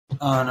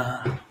Oh,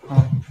 no.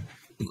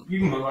 You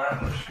can move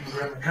out. You can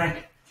grab a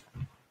drink.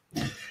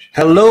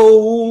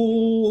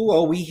 Hello,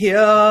 are we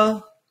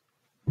here?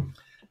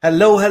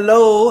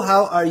 Hello.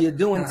 How are you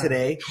doing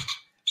today?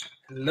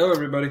 Hello,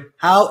 everybody.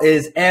 How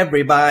is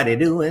everybody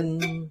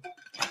doing?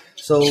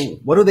 So,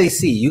 what do they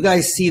see? You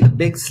guys see the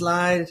big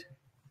slide?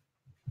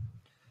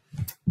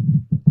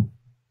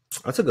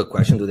 That's a good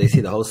question. Do they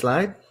see the whole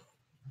slide?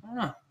 I don't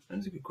know.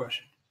 That's a good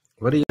question.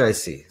 What do you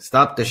guys see?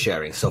 Stop the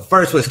sharing. So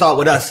first, we'll start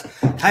with us.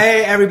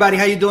 Hey, everybody,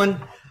 how you doing?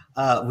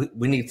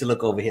 We need to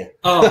look over here.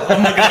 Oh,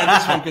 I'm looking at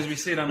this one because we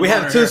see it on the We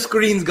have two here.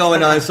 screens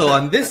going on. So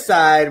on this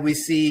side, we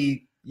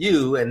see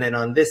you, and then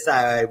on this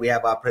side, we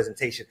have our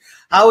presentation.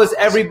 How is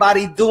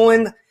everybody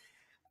doing?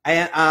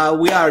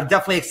 And we are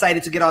definitely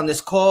excited to get on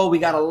this call. We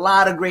got a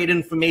lot of great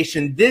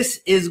information.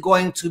 This is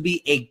going to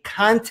be a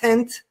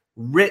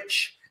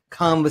content-rich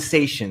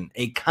conversation,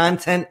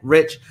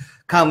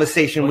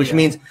 which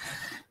means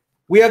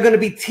we are going to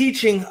be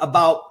teaching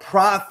about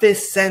profit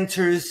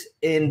centers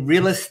in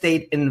real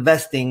estate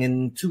investing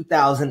in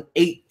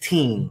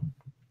 2018.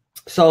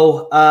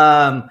 So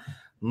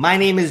my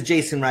name is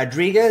Jason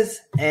Rodriguez,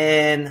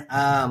 and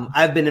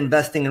I've been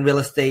investing in real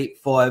estate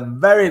for a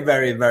very,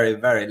 very, very,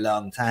 very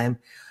long time,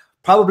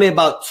 probably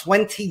about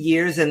 20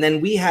 years. And then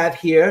we have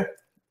here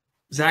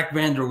Zach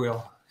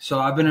Vanderweel. So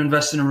I've been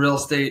investing in real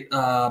estate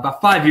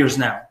about 5 years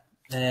now,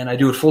 and I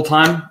do it full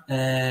time.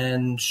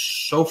 And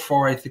so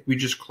far, I think we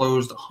just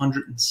closed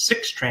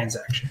 106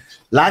 transactions.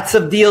 Lots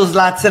of deals,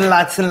 lots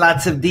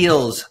of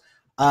deals.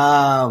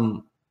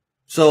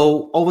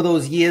 So over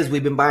those years,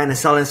 we've been buying and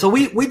selling. So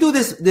we do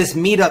this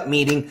meetup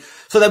meeting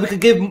so that we could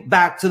give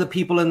back to the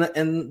people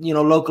in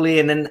locally.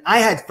 And then I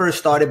had first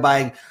started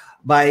by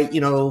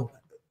having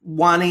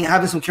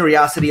some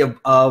curiosity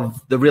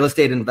of the real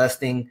estate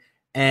investing,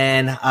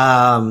 and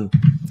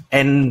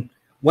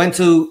went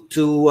to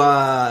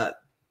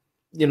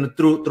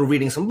through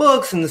reading some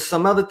books and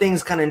some other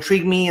things kind of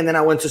intrigued me. And then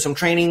I went to some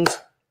trainings.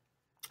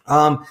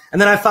 And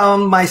then I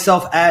found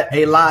myself at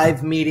a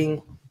live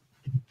meeting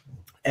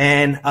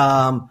and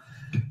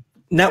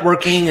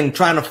networking and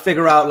trying to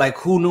figure out like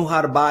who knew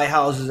how to buy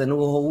houses and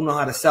who knew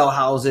how to sell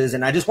houses.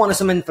 And I just wanted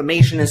some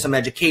information and some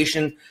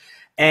education.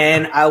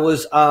 And I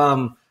was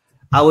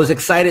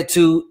excited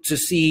to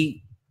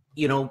see,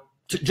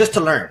 just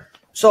to learn.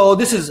 So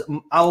this is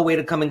our way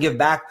to come and give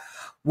back.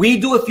 We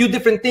do a few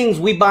different things.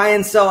 We buy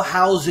and sell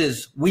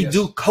houses. We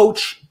do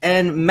coach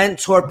and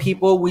mentor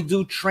people. We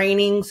do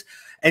trainings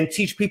and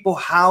teach people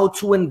how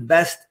to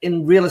invest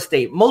in real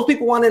estate. Most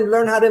people want to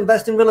learn how to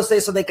invest in real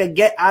estate so they can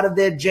get out of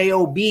their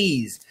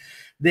jobs,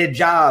 their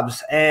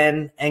jobs,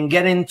 and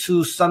get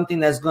into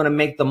something that's going to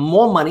make them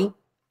more money,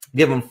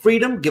 give them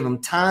freedom, give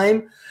them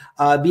time,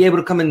 be able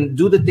to come and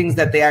do the things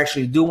that they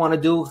actually do want to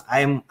do.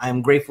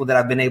 I'm grateful that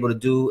I've been able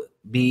to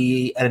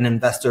be an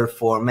investor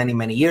for many,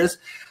 many years.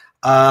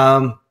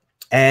 And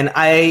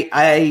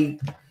I've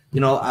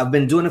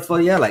been doing it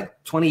for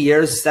like 20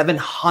 years,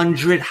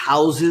 700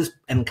 houses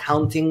and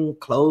counting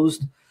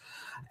closed.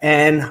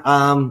 And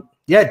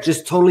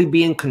just totally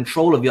be in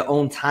control of your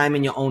own time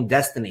and your own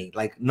destiny.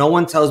 Like no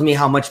one tells me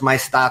how much my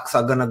stocks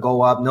are going to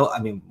go up.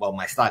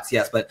 My stocks,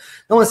 yes, but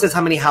no one says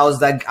how many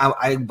houses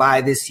I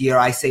buy this year.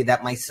 I say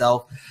that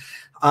myself.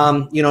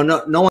 No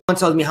one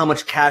tells me how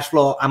much cash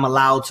flow I'm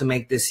allowed to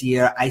make this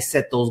year. I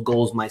set those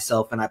goals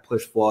myself and I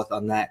push forth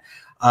on that.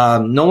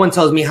 No one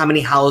tells me how many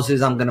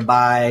houses I'm going to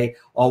buy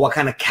or what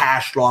kind of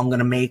cash flow I'm going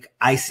to make.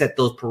 I set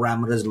those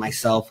parameters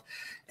myself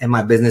in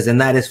my business, and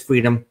that is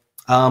freedom.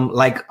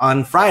 Like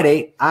on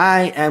Friday,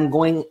 I am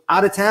going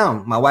out of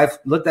town. My wife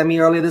looked at me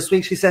earlier this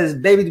week. She says,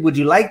 baby, would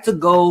you like to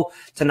go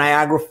to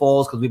Niagara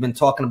Falls? Because we've been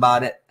talking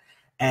about it.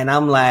 And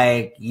I'm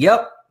like,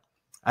 yep.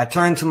 I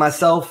turned to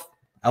myself.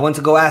 I went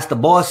to go ask the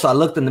boss. So I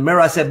looked in the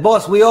mirror. I said,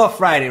 boss, we off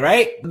Friday,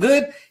 right?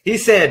 Good. He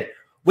said,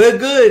 we're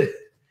good.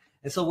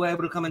 And so we're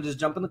able to come and just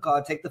jump in the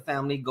car, take the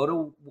family, go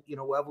to,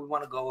 wherever we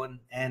want to go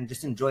and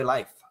just enjoy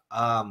life.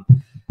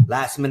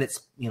 Last minute,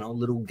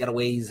 little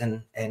getaways.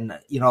 And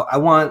I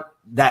want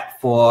that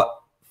for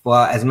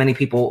as many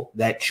people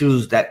that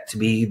choose that to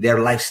be their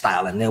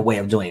lifestyle and their way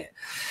of doing it.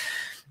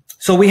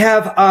 So we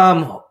have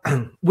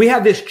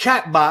this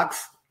chat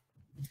box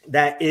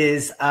that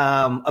is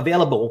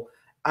available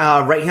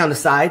right here on the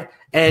side.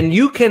 And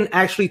you can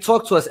actually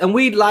talk to us. And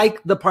we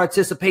like the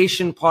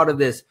participation part of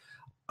this.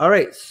 All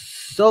right.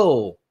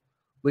 So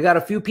we got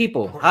a few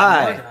people.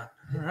 Hi.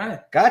 All right.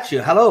 Got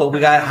you. Hello. We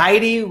got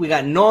Heidi. We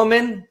got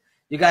Norman.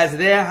 You guys are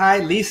there. Hi.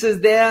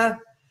 Lisa's there.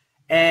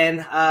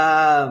 And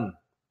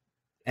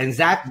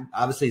Zach.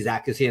 Obviously,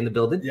 Zach is here in the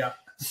building. Yeah.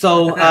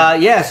 So,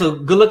 so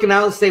good looking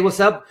out. Say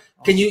what's up.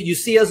 Can you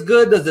see us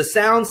good? Does the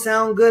sound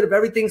sound good? If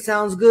everything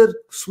sounds good,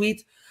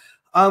 sweet.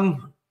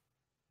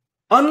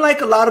 Unlike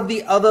a lot of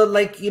the other,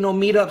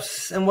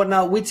 meetups and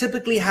whatnot, we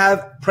typically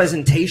have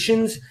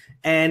presentations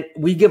and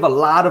we give a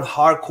lot of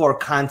hardcore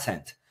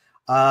content.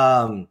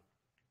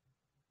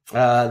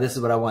 This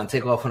is what I want to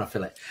take off when I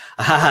feel like.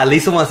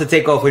 Lisa wants to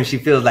take off when she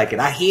feels like it.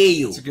 I hear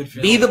you. It's a good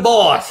feeling. Be the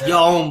boss, your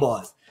own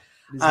boss.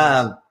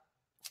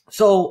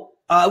 So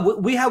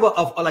we have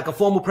like a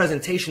formal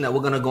presentation that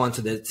we're going to go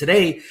into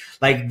today.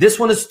 Like this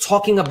one is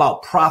talking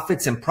about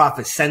profits and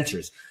profit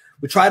centers.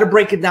 We try to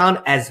break it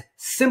down as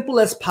simple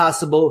as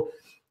possible,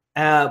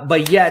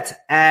 but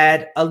yet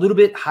at a little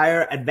bit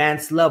higher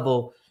advanced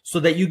level so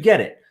that you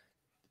get it.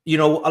 You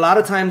know, a lot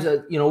of times,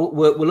 you know,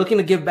 we're looking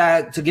to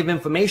give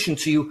information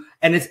to you,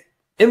 and it's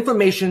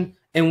information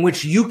in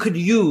which you could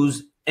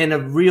use in the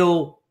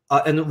real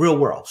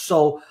world.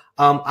 So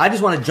I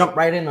just want to jump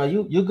right in. Are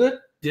you good?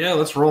 Yeah,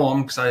 let's roll.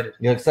 I'm excited.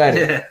 You're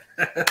excited? Yeah.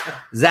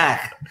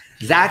 Zach.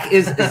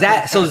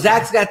 So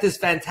Zach's got this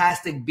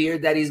fantastic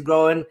beard that he's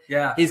growing.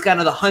 Yeah. He's kind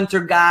of the hunter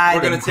guy.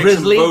 We're going to take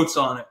grizzly. some votes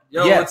on it.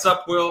 Yo, yeah. What's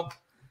up, Will?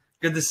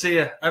 Good to see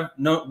you.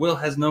 Will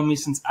has known me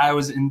since I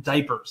was in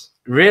diapers.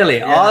 Really?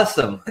 Yeah.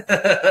 Awesome.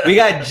 We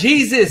got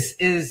Jesus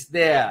is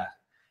there.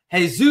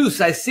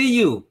 Jesus, I see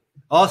you.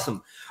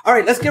 Awesome. All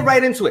right, let's get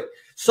right into it.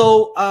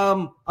 So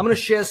I'm going to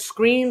share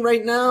screen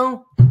right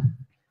now.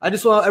 I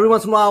just want every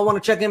once in a while I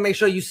want to check in, make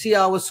sure you see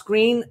our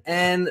screen,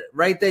 and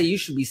right there you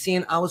should be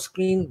seeing our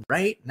screen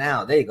right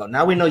now. There you go.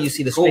 Now we know you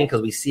see the screen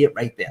because we see it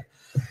right there.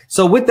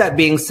 So with that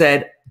being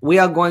said, we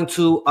are going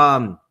to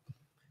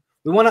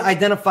we want to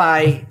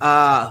identify.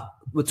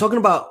 We're talking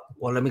about.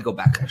 Well, let me go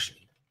back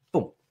actually.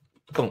 Boom,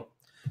 boom.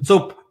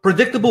 So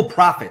predictable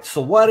profits.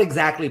 So what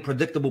exactly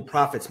predictable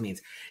profits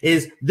means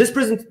is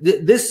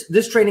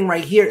this training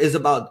right here is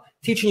about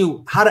teaching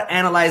you how to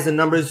analyze the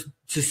numbers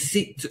to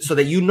see so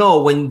that you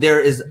know when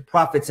there is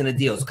profits in a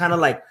deal. It's kind of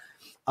like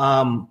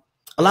a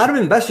lot of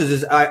investors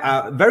is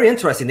very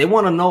interesting. They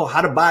want to know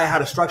how to buy, how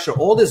to structure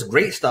all this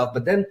great stuff,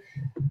 but then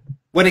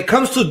when it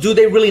comes to do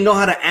they really know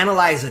how to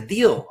analyze a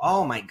deal?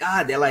 Oh my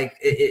God, they're like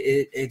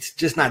it's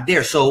just not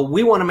there. So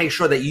we want to make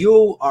sure that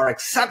you are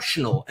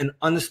exceptional in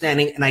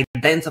understanding and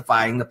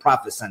identifying the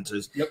profit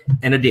centers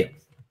in a deal.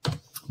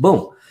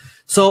 Boom.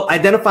 So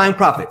identifying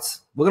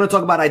profits. We're going to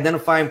talk about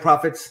identifying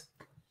profits.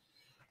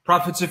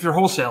 Profits if you're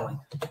wholesaling,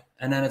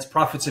 and then it's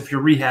profits if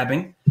you're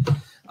rehabbing.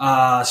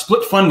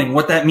 Split funding,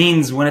 what that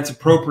means when it's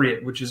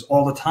appropriate, which is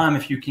all the time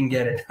if you can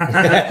get it.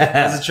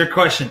 That's a trick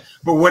question.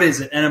 But what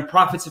is it? And then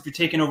profits if you're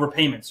taking over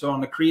payments. So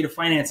on the creative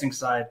financing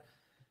side,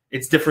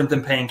 it's different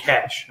than paying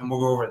cash, and we'll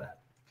go over that.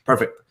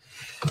 Perfect.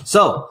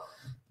 So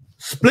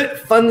split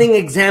funding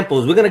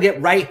examples. We're going to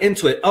get right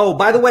into it. Oh,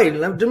 by the way,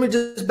 let me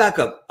just back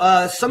up.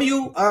 Some of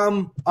you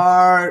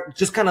are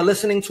just kind of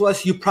listening to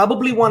us. You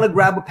probably want to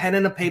grab a pen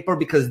and a paper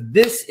because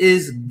this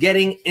is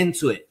getting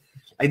into it.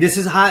 Like this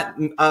is hot,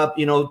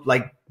 you know,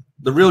 like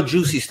the real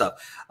juicy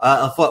stuff.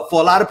 For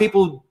a lot of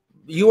people,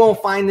 you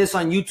won't find this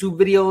on YouTube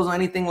videos or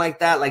anything like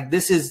that. Like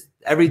this is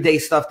everyday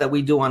stuff that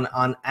we do on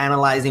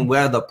analyzing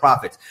where the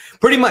profits.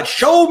 Pretty much,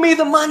 show me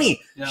the money.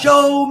 Yeah.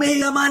 Show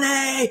me the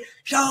money.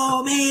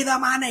 Show me the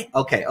money.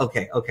 Okay.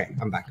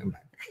 I'm back.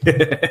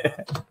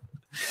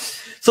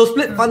 So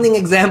split funding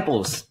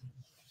examples.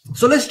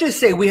 So let's just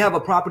say we have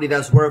a property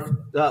that's worth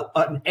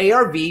an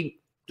ARV.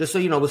 Just so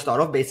you know, we'll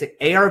start off basic.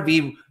 ARV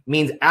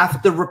means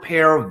after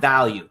repair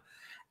value.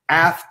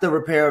 After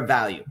repair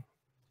value.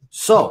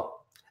 So,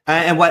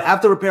 and what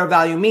after repair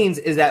value means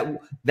is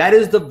that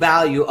is the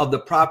value of the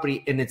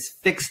property in its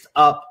fixed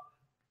up,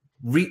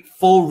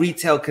 full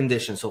retail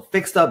condition. So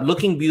fixed up,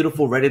 looking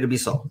beautiful, ready to be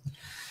sold.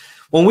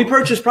 When we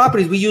purchase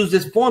properties, we use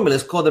this formula.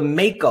 It's called the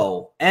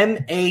MACO,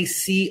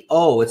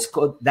 M-A-C-O.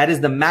 That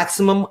is the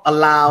maximum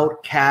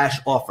allowed cash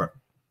offer.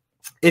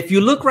 If you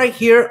look right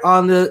here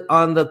on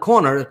the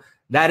corner,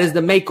 that is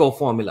the MACO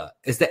formula.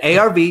 It's the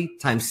ARV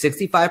times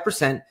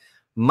 65%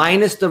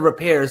 minus the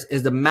repairs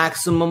is the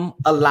maximum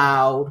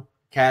allowed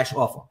cash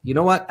offer. You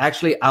know what?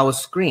 Actually, our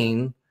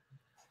screen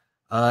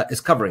is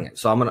covering it.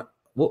 So I'm going to,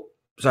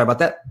 sorry about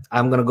that.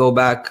 I'm going to go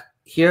back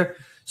here.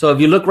 So if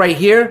you look right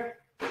here,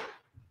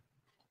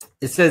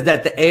 it says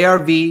that the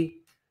ARV,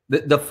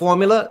 the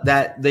formula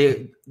that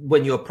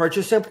when you're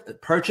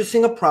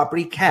purchasing a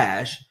property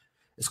cash,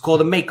 it's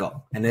called a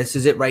MACO. And this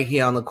is it right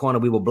here on the corner.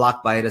 We were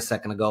blocked by it a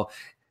second ago.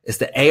 It's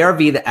the ARV,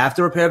 the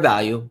after repair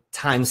value,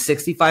 times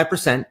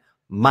 65%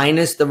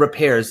 minus the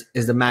repairs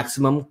is the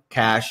maximum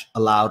cash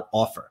allowed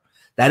offer.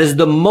 That is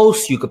the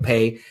most you could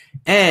pay,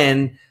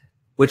 and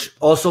which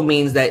also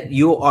means that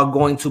you are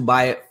going to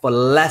buy it for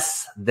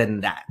less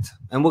than that.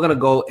 And we're going to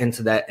go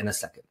into that in a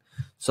second.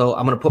 So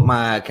I'm going to put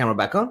my camera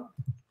back on.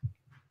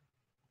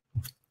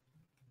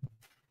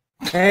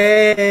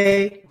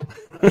 Hey,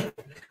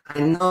 I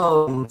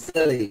know I'm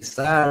silly.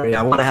 Sorry.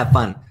 I want to have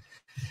fun.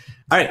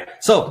 All right.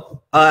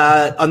 So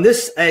on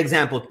this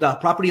example, the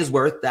property is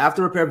worth, the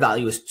after repair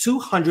value is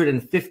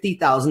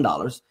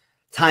 $250,000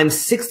 times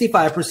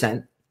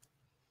 65%,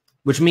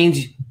 which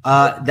means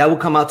that will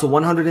come out to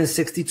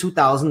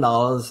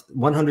 $162,000,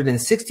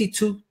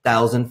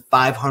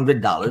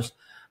 $162,500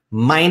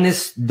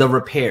 minus the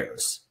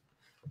repairs.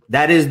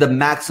 That is the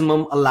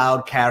maximum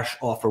allowed cash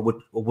offer, which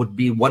would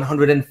be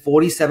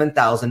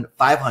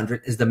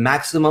 $147,500 is the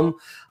maximum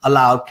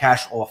allowed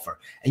cash offer.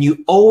 And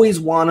you always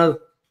want to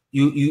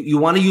you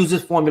want to use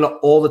this formula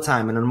all the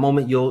time. And in a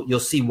moment,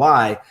 you'll see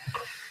why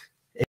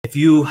if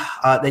you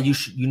that you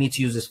need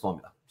to use this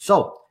formula.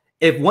 So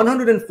if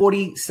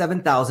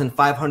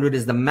 147,500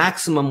 is the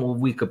maximum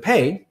we could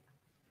pay,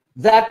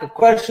 Zach, the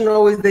question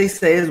always they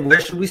say is, where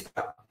should we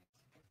start?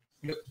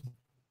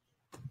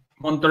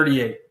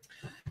 138.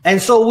 And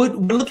so we're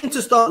looking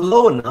to start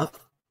low enough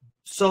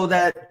so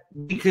that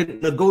we can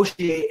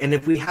negotiate. And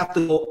if we have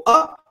to go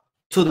up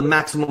to the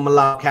maximum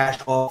allowed cash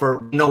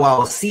offer,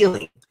 our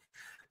ceiling.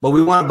 But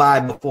we want to buy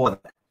before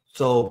that.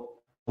 So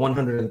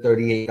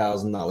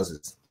 $138,000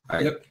 is. All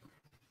right. Yep.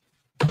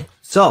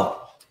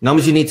 So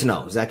numbers you need to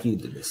know. Zach, you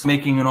did this.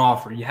 Making an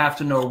offer. You have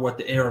to know what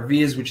the ARV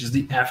is, which is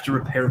the after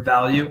repair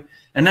value.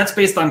 And that's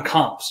based on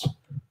comps,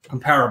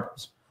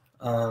 comparables.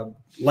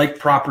 Like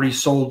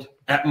properties sold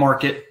at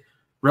market,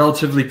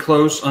 relatively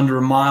close, under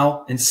a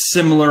mile, in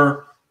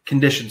similar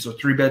conditions. So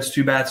 3 beds,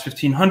 2 baths,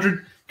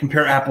 1,500.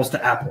 Compare apples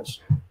to apples.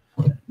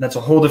 That's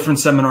a whole different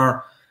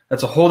seminar.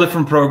 That's a whole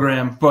different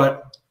program,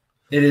 but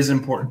it is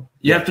important.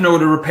 You have to know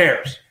the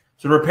repairs.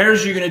 So the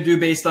repairs you're going to do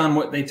based on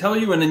what they tell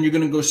you, and then you're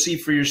going to go see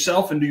for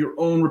yourself and do your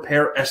own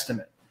repair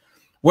estimate.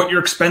 What your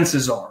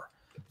expenses are.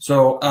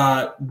 So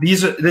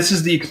this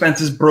is the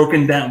expenses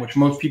broken down, which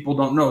most people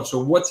don't know. So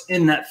what's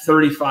in that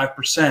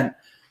 35%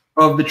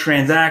 of the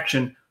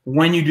transaction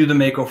when you do the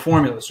Mako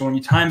formula? So when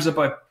you times it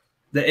by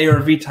the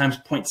ARV times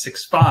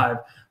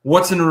 0.65,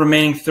 what's in the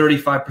remaining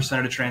 35%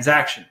 of the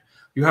transaction?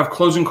 You have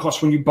closing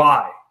costs when you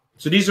buy.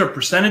 So these are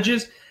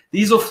percentages.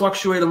 These will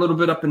fluctuate a little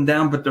bit up and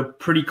down, but they're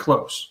pretty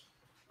close.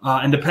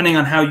 And depending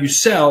on how you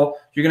sell,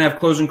 you're going to have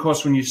closing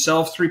costs when you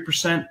sell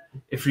 3%.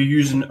 If you're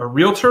using a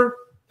realtor,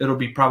 it'll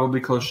be probably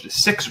closer to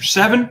 6 or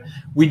 7.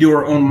 We do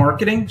our own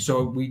marketing,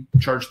 so we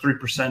charge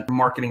 3% for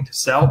marketing to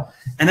sell.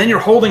 And then your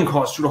holding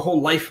costs through the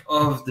whole life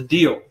of the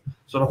deal,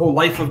 so the whole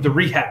life of the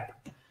rehab.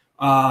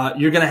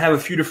 You're going to have a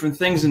few different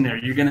things in there.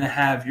 You're going to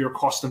have your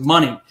cost of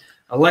money,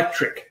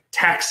 electric,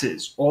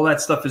 taxes, all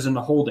that stuff is in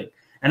the holding.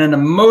 And then the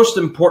most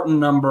important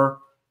number,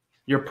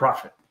 your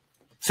profit.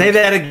 Say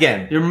that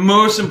again. Your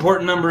most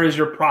important number is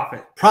your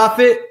profit.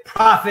 Profit,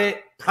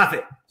 profit,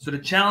 profit. So the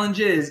challenge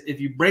is, if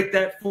you break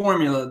that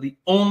formula, the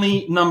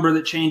only number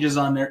that changes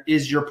on there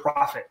is your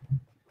profit.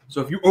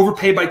 So if you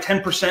overpay by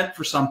 10%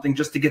 for something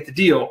just to get the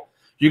deal,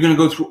 you're going to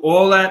go through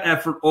all that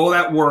effort, all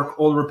that work,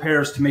 all the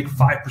repairs to make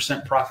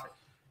 5% profit.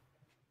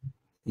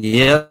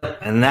 Yep,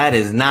 and that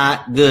is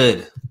not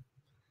good.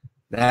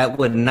 That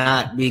would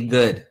not be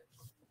good.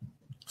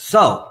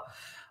 So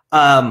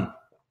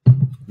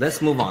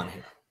let's move on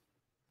here.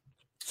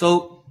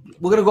 So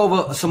we're going to go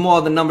over some more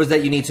of the numbers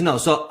that you need to know.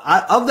 So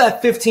of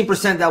that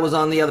 15% that was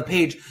on the other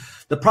page,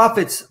 the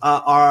profits is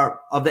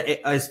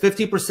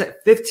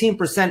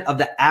 15% of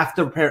the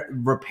after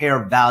repair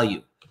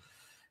value.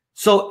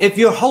 So if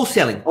you're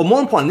wholesaling, or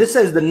more important, this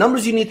says the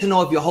numbers you need to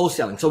know if you're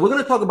wholesaling. So we're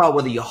going to talk about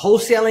whether you're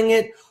wholesaling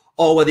it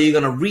or whether you're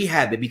going to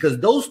rehab it, because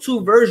those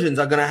two versions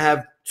are going to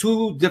have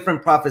two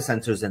different profit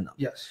centers in them.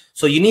 Yes.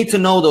 So you need to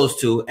know those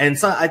two. And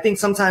so I think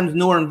sometimes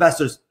newer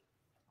investors,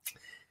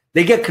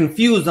 they get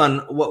confused on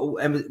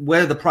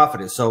where the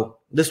profit is. So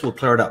this will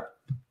clear it up.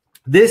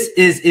 This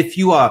is if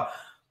you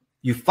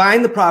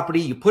find the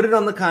property, you put it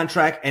on the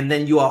contract, and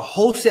then you are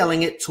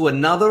wholesaling it to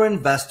another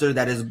investor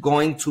that is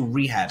going to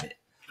rehab it.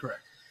 Correct.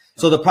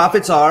 So the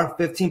profits are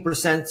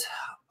 15%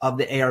 of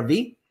the ARV.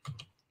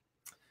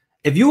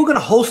 If you were going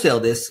to wholesale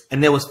this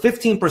and there was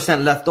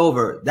 15% left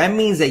over, that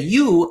means that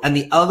you and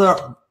the other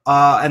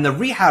and the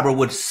rehabber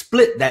would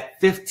split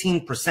that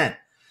 15%.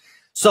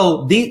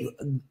 So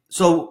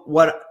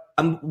we're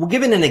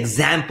giving an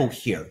example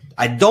here.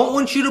 I don't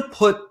want you to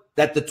put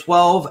that the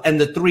 12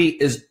 and the 3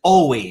 is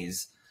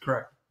always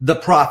correct the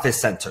profit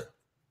center.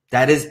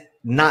 That is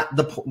not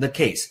the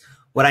case.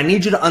 What I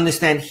need you to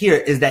understand here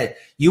is that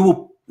you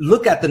will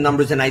look at the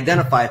numbers and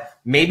identify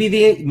maybe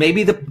the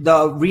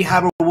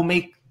rehabber will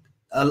make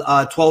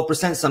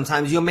 12%.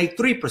 Sometimes you'll make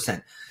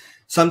 3%.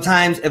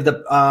 Sometimes if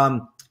the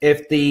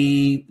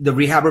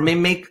rehabber may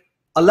make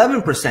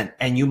 11%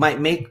 and you might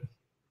make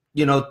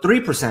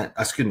 3%,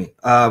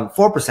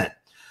 4%.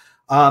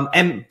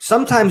 And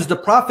sometimes the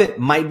profit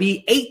might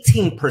be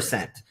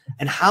 18%.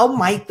 And how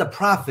might the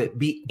profit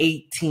be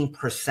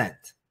 18%?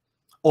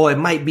 Or it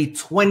might be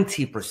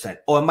 20%,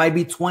 or it might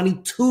be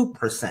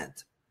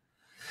 22%.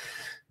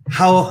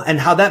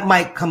 How that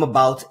might come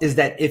about is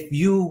that if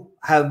you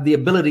have the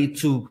ability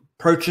to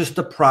purchase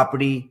the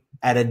property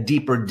at a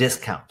deeper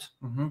discount.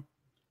 Mm-hmm.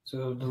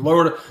 So the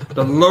lower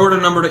the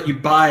number that you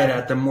buy it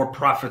at, the more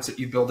profits that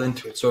you build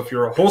into it. So if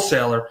you're a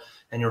wholesaler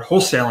and you're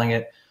wholesaling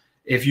it,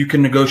 if you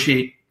can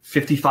negotiate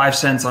 55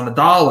 cents on the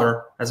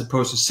dollar as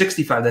opposed to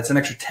 65, that's an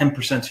extra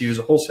 10% to you as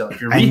a wholesaler. If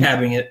you're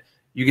rehabbing it,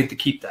 you get to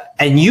keep that.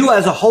 And you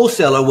as a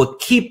wholesaler will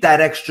keep that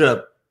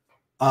extra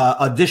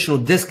additional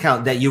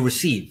discount that you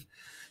receive.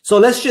 So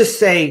let's just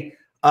say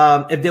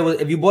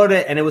if you bought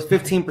it and it was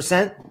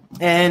 15%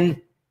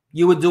 and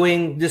you were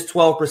doing this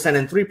 12%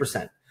 and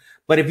 3%.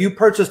 But if you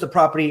purchased the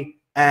property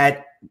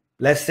at,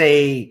 let's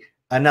say,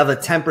 another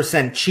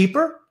 10%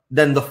 cheaper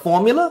than the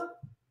formula,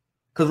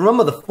 because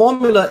remember, the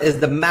formula is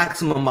the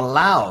maximum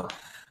allowed.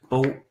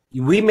 But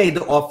we made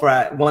the offer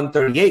at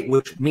 138,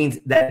 which means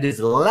that it is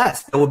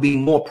less. There will be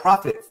more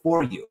profit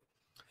for you.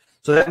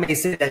 So that may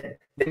say that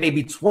there may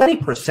be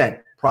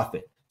 20%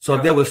 profit. So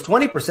if there was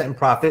 20%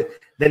 profit,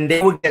 then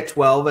they would get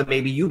 12 and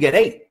maybe you get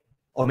 8.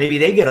 Or maybe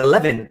they get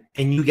 11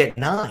 and you get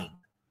 9.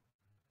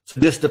 So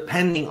just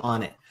depending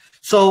on it.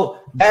 So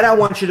that I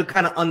want you to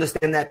kind of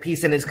understand that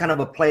piece, and it's kind of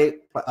a play,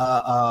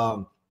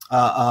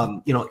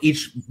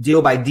 each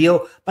deal by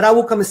deal. But I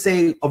will come and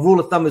say a rule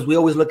of thumb is we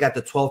always look at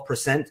the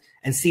 12%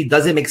 and see,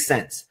 does it make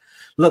sense?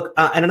 Look,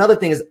 and another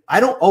thing is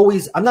I'm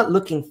not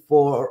looking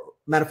for,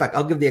 matter of fact,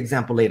 I'll give the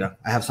example later.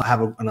 I have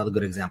another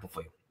good example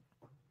for you.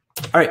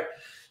 All right.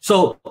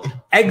 So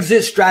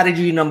exit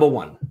strategy number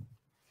 1.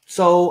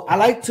 So I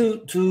like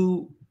so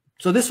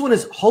this one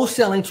is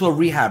wholesaling to a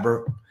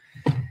rehabber.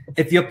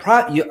 If your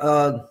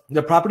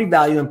property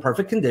value in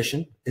perfect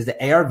condition is the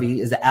ARV,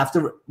 is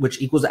the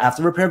which equals the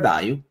after repair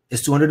value,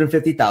 is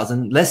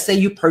 $250,000. Let's say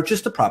you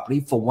purchased the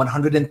property for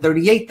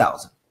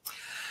 $138,000.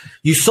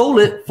 You sold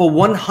it for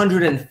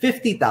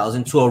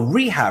 $150,000 to a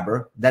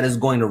rehabber that is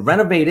going to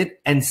renovate it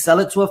and sell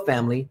it to a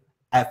family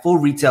at full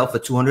retail for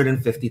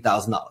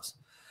 $250,000.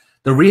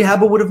 The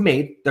rehabber would have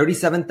made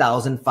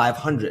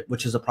 $37,500,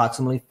 which is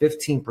approximately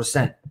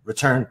 15%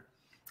 return.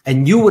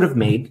 And you would have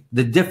made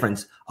the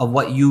difference of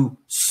what you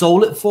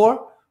sold it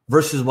for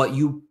versus what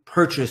you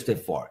purchased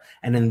it for.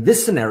 And in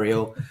this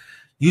scenario,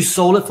 you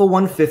sold it for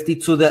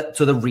 $150,000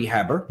 to the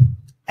rehabber,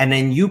 and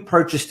then you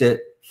purchased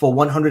it for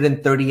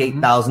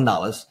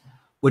 $138,000,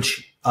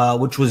 which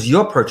was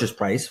your purchase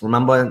price.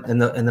 Remember in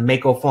the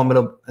Mako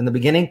formula in the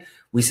beginning,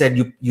 we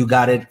said you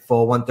got it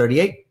for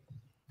 $138,000.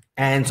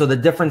 And so the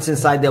difference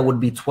inside there would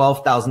be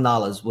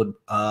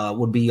 $12,000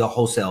 would be your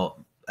wholesale.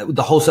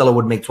 The wholesaler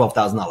would make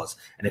 $12,000.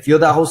 And if you're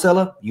that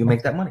wholesaler, you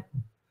make that money.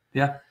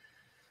 Yeah.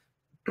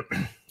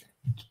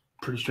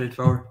 Pretty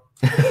straightforward.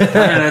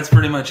 Yeah, that's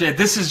pretty much it.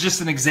 This is just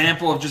an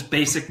example of just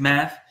basic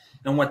math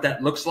and what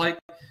that looks like.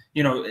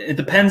 You know, it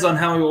depends on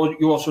how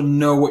you also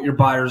know what your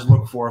buyers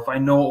look for. If I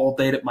know all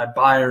data my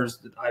buyers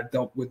that I've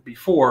dealt with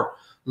before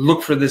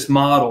look for this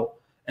model,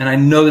 and I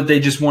know that they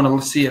just want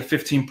to see a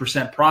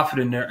 15% profit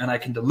in there, and I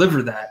can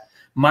deliver that,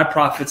 my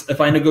profits,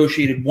 if I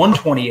negotiated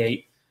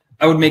 $128,000,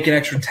 I would make an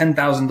extra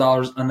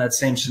 $10,000 on that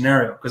same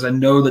scenario because I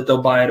know that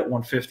they'll buy it at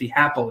 $150,000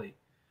 happily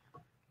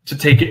to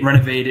take it,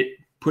 renovate it,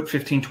 put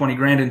 15, 20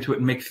 grand into it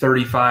and make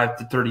 35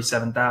 to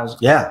 37,000.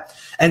 Yeah.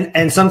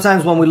 And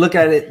sometimes when we look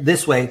at it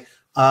this way,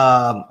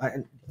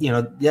 it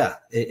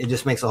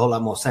just makes a whole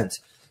lot more sense.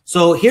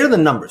 So here are the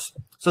numbers.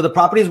 So the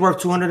property is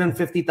worth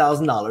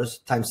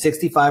 $250,000 times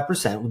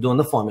 65%. We're doing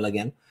the formula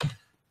again,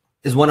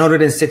 is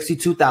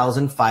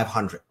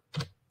 $162,500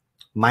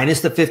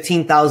 minus the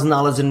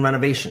 $15,000 in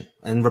renovation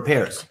and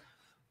repairs.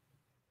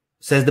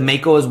 Says the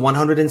Mako is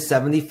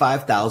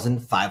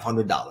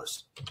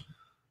 $175,500.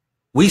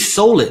 We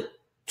sold it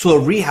to a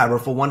rehabber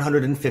for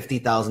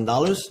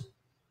 $150,000.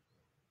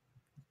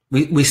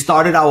 We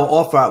started our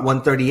offer at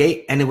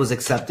 $138,000 and it was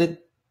accepted.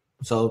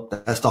 So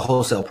that's the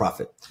wholesale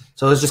profit.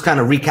 So it's just kind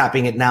of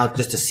recapping it now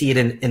just to see it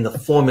in the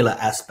formula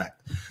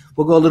aspect.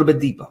 We'll go a little bit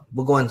deeper.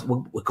 We're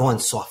going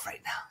soft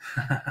right now.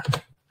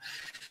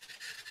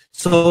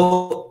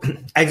 So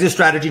exit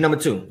strategy number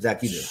 2,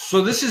 Zach, you do.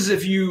 So this is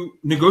if you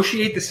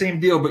negotiate the same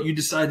deal, but you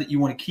decide that you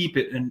want to keep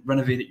it and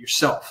renovate it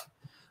yourself.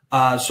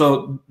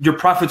 So your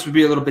profits would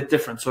be a little bit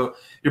different. So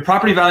your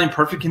property value in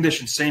perfect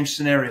condition, same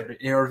scenario.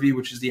 The ARV,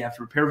 which is the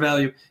after repair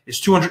value, is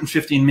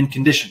 $250,000 in mint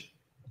condition.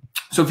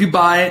 So if you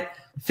buy it,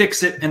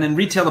 fix it, and then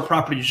retail the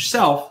property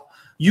yourself,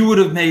 you would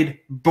have made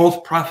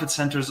both profit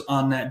centers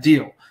on that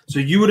deal. So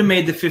you would have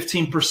made the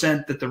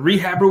 15% that the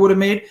rehabber would have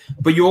made,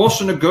 but you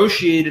also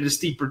negotiated a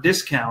steeper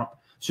discount.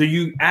 So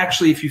you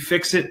actually, if you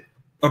fix it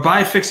or buy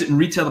it, fix it, and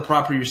retail the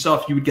property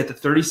yourself, you would get the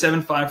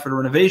 $37,500 for the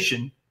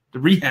renovation, the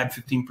rehab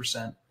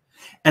 15%,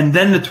 and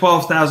then the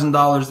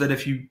 $12,000 that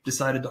if you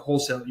decided to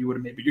wholesale it, you would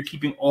have made. But you're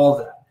keeping all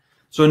that.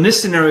 So in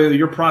this scenario,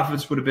 your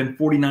profits would have been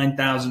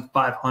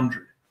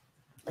 $49,500.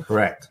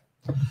 Correct.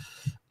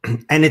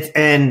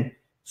 And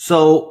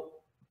so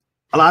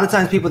a lot of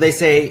times people, they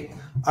say,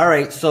 all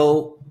right,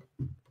 so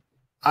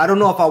I don't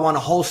know if I want to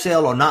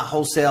wholesale or not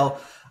wholesale.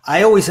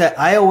 I always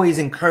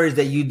encourage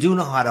that you do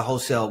know how to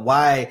wholesale.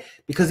 Why?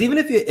 Because even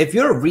if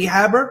you're a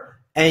rehabber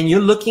and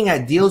you're looking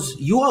at deals,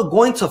 you are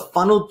going to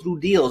funnel through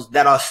deals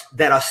that are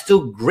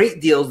still great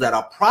deals, that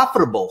are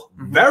profitable,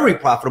 very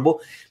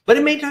profitable, but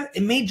it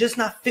may just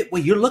not fit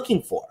what you're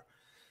looking for.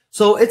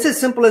 So it's as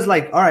simple as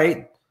like, all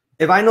right,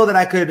 if I know that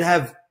I could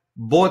have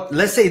bought,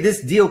 let's say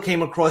this deal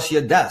came across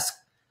your desk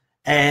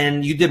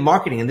and you did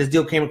marketing and this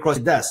deal came across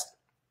your desk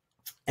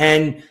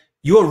and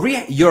you're a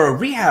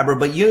rehabber,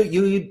 but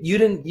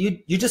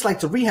you just like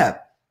to rehab.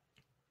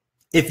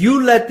 If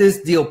you let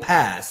this deal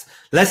pass,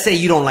 let's say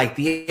you don't like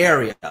the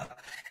area,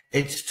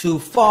 it's too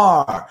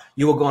far,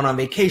 you were going on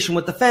vacation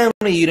with the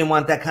family, you didn't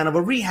want that kind of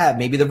a rehab,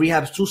 maybe the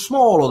rehab's too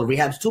small or the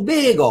rehab's too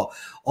big or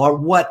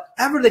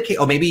whatever the case,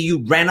 or maybe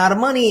you ran out of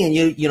money and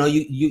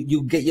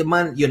you get your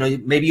money,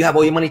 maybe you have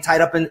all your money tied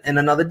up in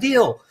another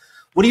deal.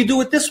 What do you do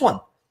with this one?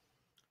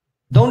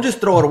 Don't just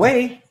throw it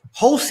away,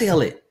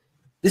 wholesale it.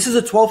 This is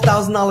a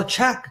 $12,000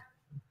 check.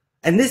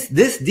 And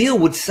this deal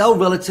would sell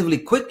relatively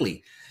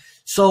quickly.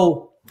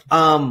 So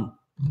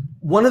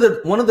one of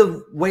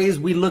the ways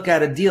we look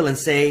at a deal and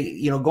say,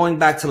 you know, going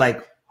back to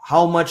like,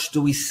 how much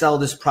do we sell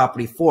this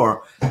property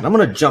for? And I'm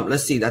going to jump.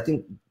 Let's see. I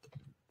think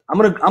I'm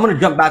going to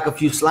jump back a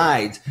few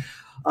slides.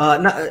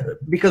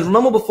 Because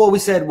remember before we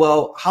said,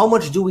 well, how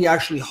much do we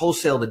actually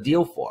wholesale the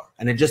deal for?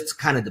 And it just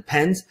kind of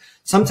depends.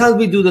 Sometimes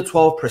we do the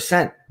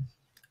 12%.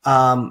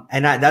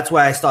 And that's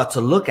where I start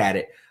to look at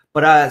it.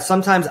 But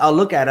sometimes I'll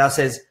look at it, I'll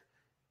says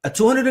a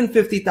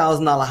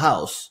 $250,000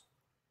 house.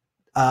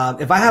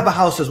 If I have a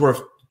house that's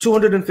worth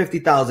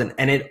 $250,000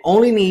 and it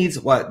only needs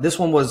what this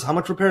one was, how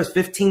much repairs?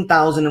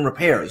 $15,000 in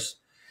repairs.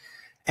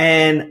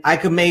 And I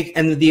could make,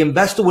 and the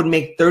investor would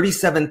make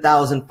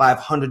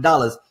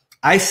 $37,500.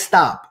 I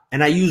stop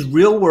and I use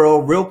real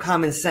world, real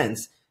common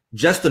sense,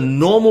 just a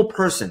normal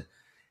person.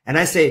 And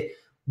I say,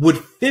 would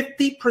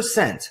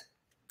 50%,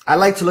 I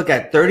like to look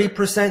at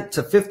 30%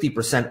 to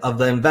 50% of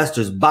the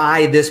investors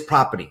buy this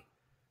property.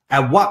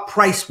 At what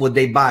price would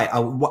they buy?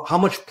 How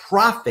much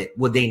profit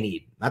would they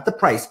need? Not the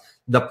price,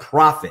 the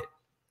profit.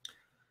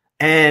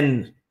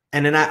 And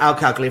then I'll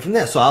calculate from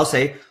there. So I'll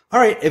say, all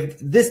right, if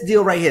this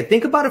deal right here,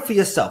 think about it for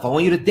yourself. I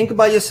want you to think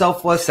about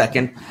yourself for a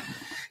second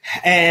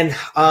and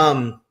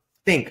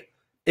think,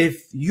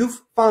 if you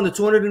found a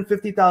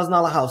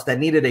 $250,000 house that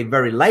needed a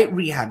very light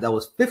rehab that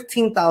was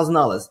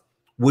 $15,000,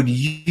 would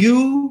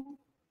you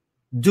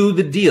do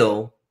the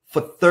deal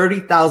for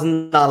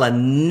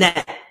 $30,000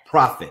 net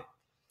profit?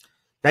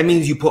 That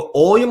means you put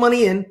all your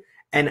money in,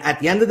 and at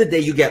the end of the day,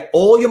 you get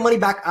all your money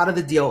back out of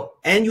the deal,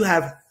 and you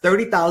have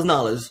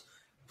 $30,000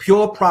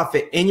 pure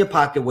profit in your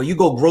pocket where you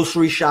go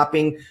grocery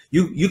shopping.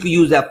 You can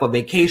use that for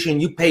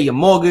vacation. You pay your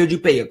mortgage, you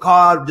pay your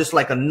car, just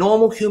like a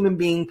normal human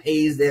being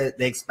pays their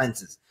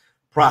expenses.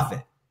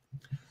 Profit.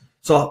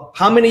 So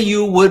how many of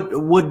you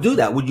would do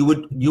that? You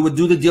would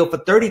do the deal for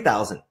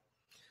 $30,000?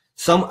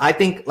 Some, I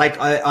think, like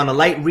on a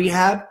light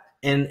rehab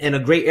in a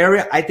great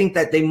area, I think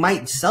that they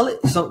might sell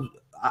it. So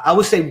I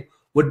would say,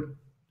 would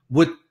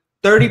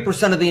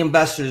 30% of the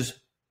investors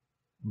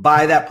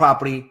buy that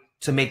property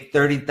to make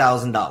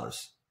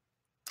 $30,000?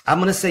 I'm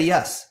going to say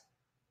yes.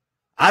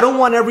 I don't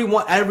want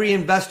every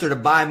investor to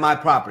buy my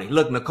property.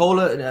 Look,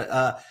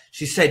 Nicola,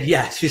 she said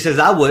yes. She says,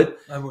 I would.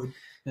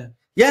 Yeah.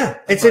 Yeah.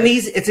 It's an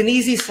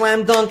easy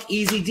slam dunk,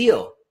 easy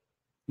deal.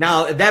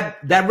 Now, if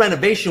that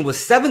renovation was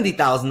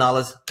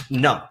 $70,000,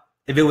 no.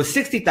 If it was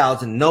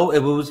 $60,000, no.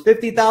 If it was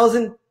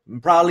 $50,000,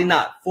 probably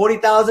not.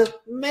 $40,000,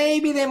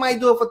 maybe they might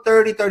do it for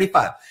 $30,000,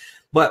 $35,000.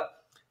 But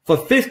for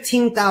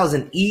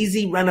 $15,000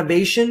 easy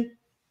renovation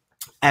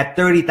at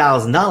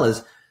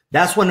 $30,000,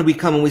 that's when we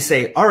come and we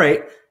say, all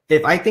right,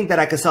 if I think that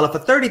I can sell it for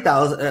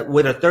 $30,000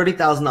 with a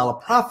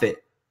 $30,000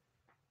 profit,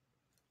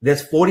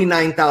 there's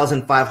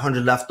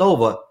 $49,500 left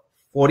over.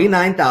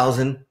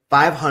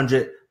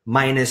 $49,500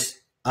 minus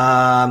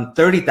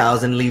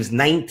 30,000 leaves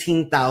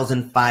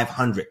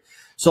 $19,500.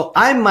 So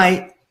I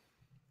might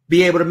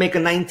be able to make a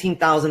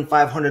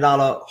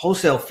 $19,500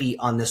 wholesale fee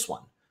on this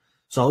one.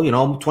 So, you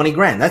know, 20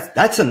 grand.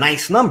 That's a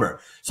nice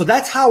number. So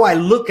that's how I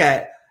look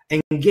at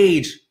and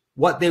gauge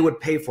what they would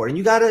pay for it. And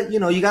you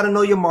gotta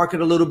know your market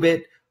a little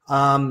bit,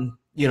 and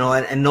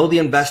know the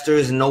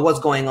investors and know what's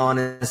going on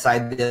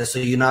inside there. So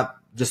you're not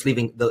just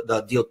leaving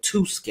the deal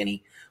too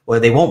skinny where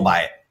they won't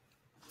buy it.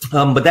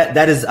 But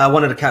that is, I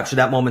wanted to capture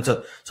that moment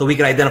so we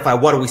can identify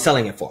what are we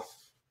selling it for.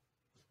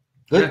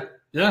 Good.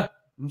 Yeah.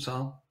 I'm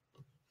selling.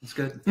 It's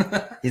good.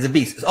 He's a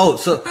beast. Oh,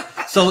 so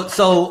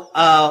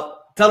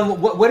tell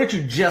them where did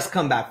you just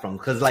come back from?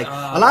 Because like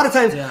a lot of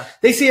times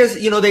they see us,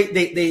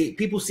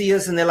 people see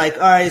us and they're like,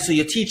 all right, so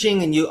you're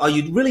teaching and are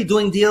you really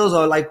doing deals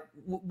or like,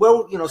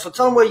 well, so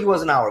tell them where you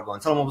was an hour ago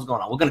and tell them what was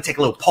going on. We're going to take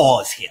a little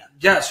pause here.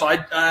 Yeah. So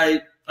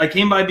I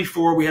came by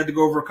before. We had to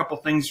go over a couple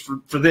things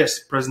for this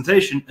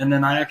presentation. And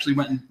then I actually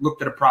went and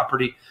looked at a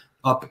property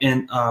up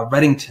in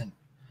Reddington,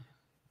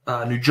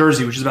 New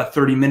Jersey, which is about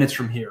 30 minutes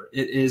from here.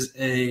 It is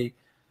a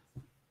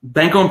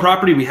bank-owned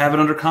property. We have it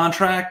under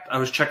contract. I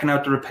was checking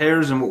out the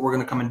repairs and what we're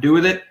going to come and do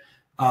with it.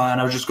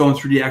 And I was just going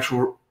through the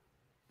actual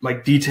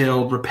like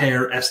detailed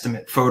repair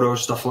estimate,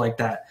 photos, stuff like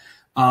that.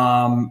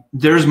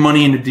 There's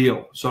money in the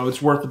deal. So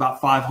it's worth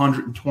about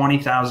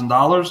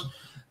 $520,000.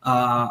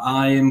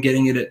 I am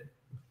getting it at,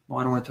 well,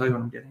 I don't want to tell you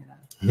what I'm getting it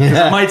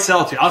at. I might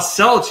sell it to you. I'll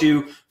sell it to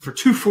you for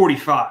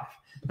 $245,000.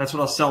 That's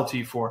what I'll sell it to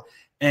you for.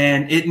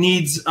 And it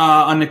needs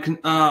on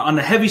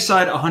the heavy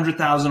side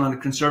 $100,000, on the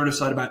conservative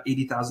side about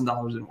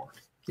 $80,000 in work.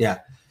 Yeah.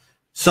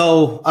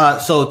 So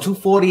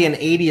 240 and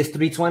 80 is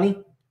 320?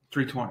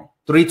 320.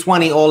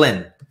 320 all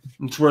in.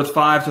 It's worth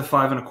 5 to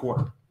 5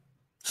 1/4.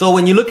 So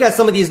when you look at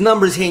some of these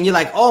numbers here and you're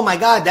like, oh my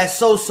God, that's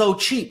so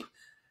cheap.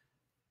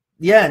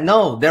 Yeah,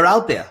 no, they're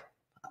out there.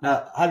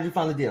 How did you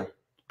find the deal?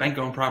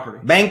 Bank-owned property.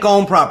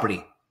 Bank-owned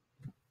property.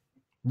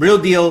 Real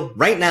deal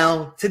right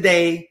now,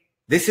 today.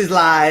 This is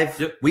live.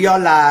 Yep. We are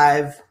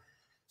live.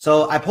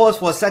 So I paused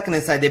for a second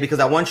inside there because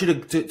I want you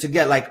to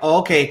get like, oh,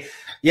 okay,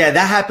 yeah,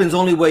 that happens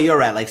only where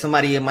you're at. Like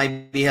somebody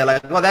might be here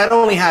like, oh, that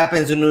only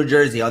happens in New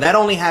Jersey, or that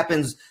only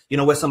happens,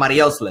 where somebody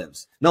else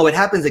lives. No, it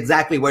happens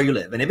exactly where you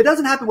live. And if it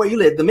doesn't happen where you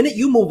live, the minute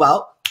you move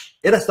out,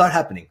 It'll start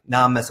happening.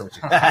 Now I'm messing with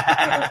you.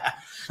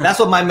 That's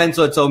what my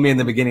mentor told me in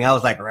the beginning. I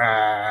was like,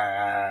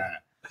 rah.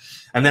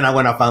 And then I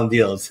went and found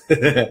deals.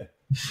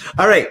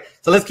 All right.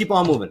 So let's keep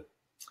on moving.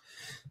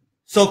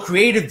 So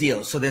creative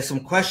deals. So there's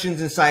some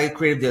questions inside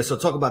creative deals. So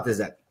talk about this,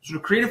 Zach. So the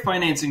creative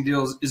financing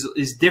deals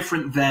is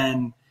different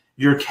than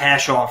your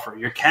cash offer.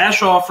 Your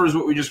cash offer is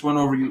what we just went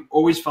over. You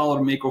always follow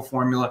the Mako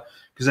formula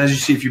because, as you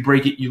see, if you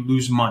break it, you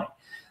lose money.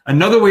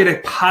 Another way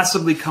to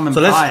possibly come and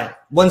buy it.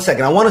 1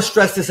 second. I want to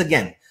stress this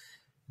again.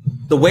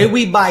 The way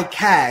we buy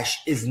cash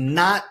is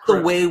not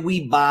the way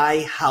we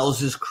buy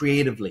houses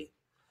creatively.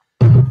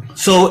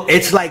 So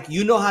it's like,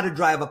 you know how to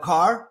drive a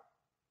car?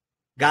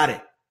 Got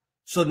it.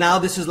 So now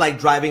this is like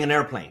driving an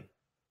airplane.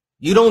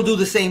 You don't do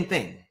the same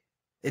thing.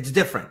 It's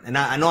different. And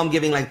I know I'm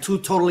giving like two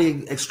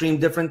totally extreme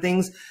different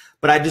things,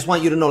 but I just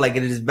want you to know, like,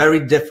 it is very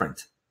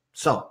different.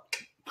 So.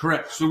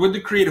 Correct. So with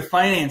the creative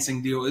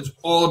financing deal, it's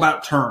all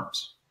about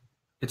terms.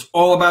 It's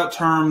all about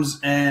terms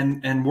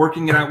and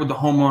working it out with the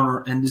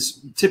homeowner. And this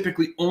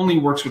typically only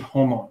works with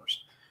homeowners.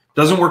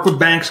 Doesn't work with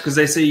banks because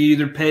they say you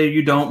either pay or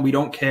you don't. We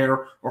don't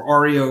care. Or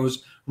REOs.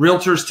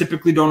 Realtors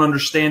typically don't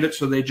understand it,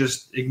 so they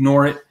just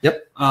ignore it.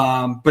 Yep.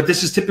 But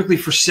this is typically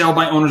for sale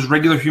by owners,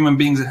 regular human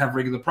beings that have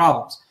regular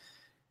problems.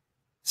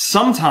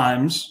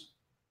 Sometimes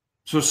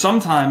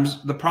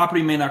the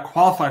property may not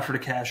qualify for the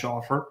cash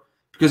offer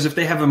because if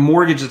they have a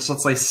mortgage that's,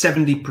 let's say,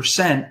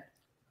 70%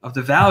 of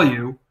the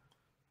value,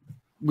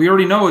 we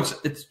already know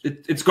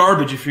it's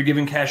garbage if you're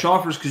giving cash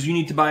offers because you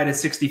need to buy it at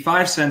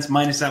 65 cents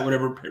minus out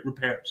whatever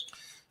repairs.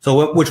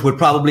 So which would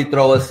probably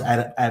throw us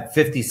at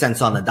 50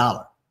 cents on the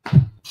dollar.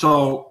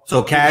 So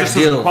cash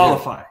deal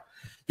qualify.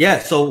 Yeah.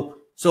 So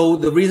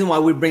the reason why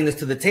we bring this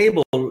to the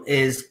table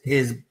is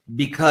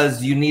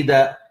because you need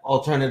that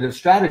alternative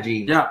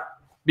strategy. Yeah.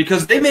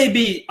 Because they may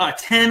be a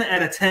 10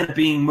 out of 10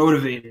 being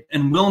motivated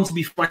and willing to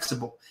be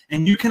flexible.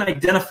 And you can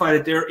identify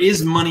that there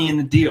is money in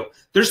the deal.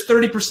 There's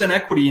 30%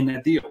 equity in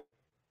that deal.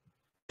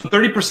 So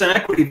 30%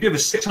 equity, if you have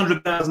a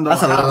 $600,000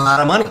 that's a lot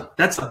of money.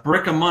 That's a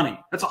brick of money.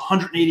 That's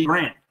 180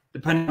 grand,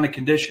 depending on the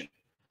condition.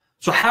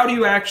 So how do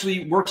you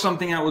actually work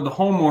something out with the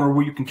homeowner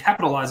where you can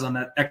capitalize on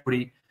that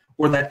equity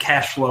or that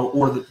cash flow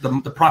or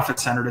the profit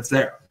center that's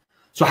there?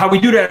 So how we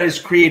do that is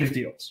creative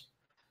deals.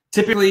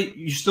 Typically,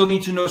 you still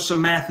need to know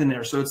some math in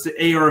there. So it's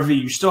the ARV.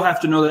 You still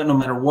have to know that no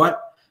matter what.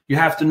 You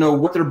have to know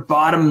what their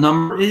bottom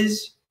number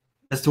is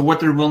as to what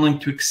they're willing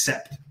to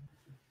accept.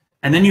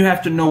 And then you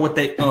have to know what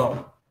they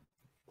owe.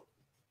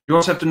 You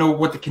also have to know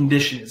what the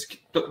condition is.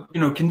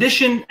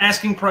 Condition,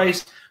 asking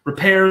price,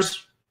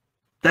 repairs,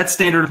 that's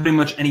standard of pretty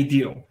much any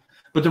deal.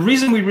 But the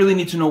reason we really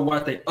need to know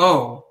what they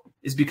owe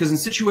is because in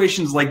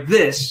situations like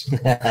this,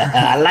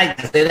 I like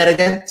to say that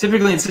again.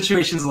 Typically in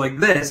situations like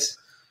this,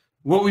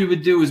 what we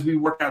would do is we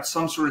work out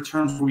some sort of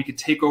terms where we could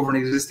take over an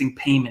existing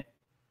payment.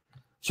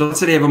 So let's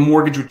say they have a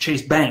mortgage with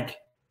Chase Bank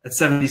at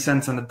 70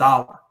 cents on the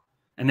dollar,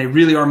 and they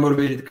really are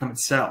motivated to come and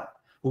sell.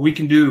 What we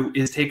can do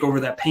is take over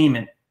that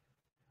payment.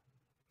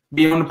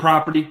 We own the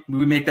property.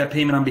 We make that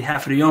payment on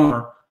behalf of the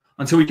owner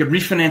until we could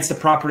refinance the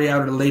property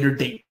out at a later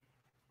date.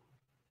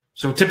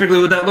 So typically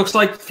what that looks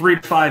like, 3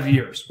 to 5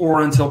 years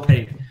or until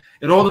paid.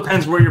 It all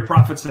depends where your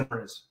profit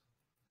center is.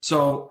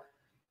 So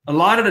a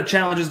lot of the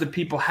challenges that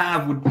people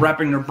have with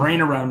wrapping their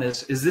brain around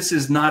this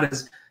is not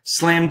as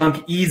slam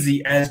dunk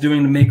easy as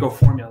doing the Mako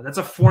formula. That's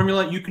a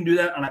formula. You can do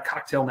that on a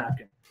cocktail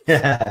napkin.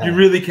 You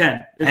really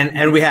can.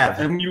 And we have.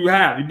 And you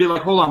have. You'd be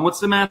like, hold on, what's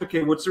the math?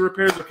 Okay, what's the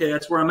repairs? Okay,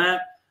 that's where I'm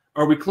at.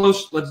 Are we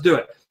close? Let's do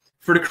it.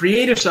 For the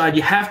creative side,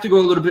 you have to go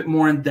a little bit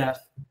more in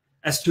depth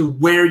as to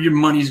where your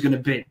money's going to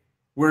be.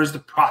 Where's the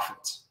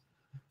profits?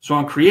 So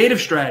on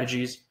creative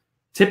strategies,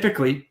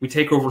 typically we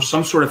take over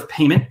some sort of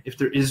payment, if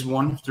there is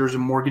one, if there's a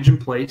mortgage in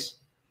place,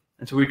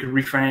 until we could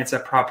refinance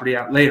that property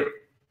out later.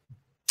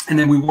 And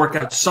then we work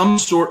out some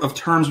sort of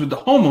terms with the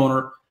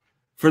homeowner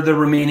for the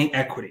remaining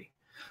equity.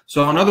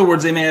 So in other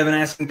words, they may have an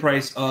asking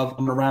price of,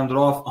 I'm going to round it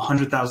off,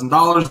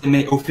 $100,000. They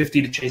may owe $50,000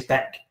 to Chase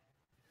Bank.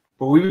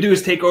 What we would do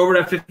is take over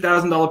that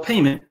 $50,000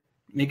 payment,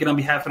 make it on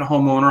behalf of the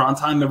homeowner on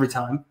time every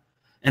time,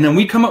 and then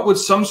we come up with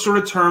some sort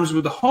of terms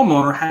with the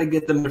homeowner how to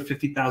get them their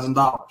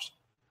 $50,000.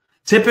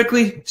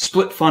 Typically,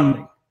 split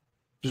funding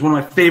is one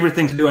of my favorite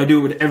things to do. I do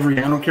it with I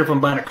don't care if I'm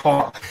buying a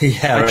car.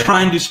 I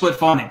try and do split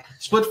funding.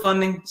 Split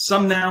funding,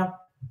 some now,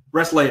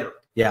 rest later.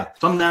 Yeah.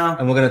 Some now.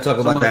 And we're going to talk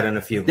about that in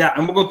a few. Yeah,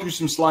 and we'll go through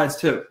some slides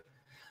too.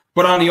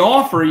 But on the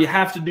offer, you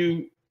have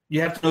to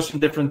know some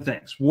different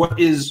things. What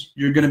is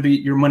going to be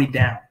your money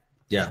down?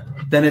 Yeah.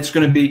 Then it's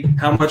going to be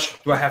how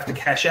much do I have to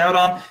cash out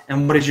on,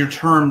 and what is your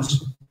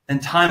terms and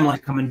timeline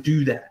to come and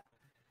do that.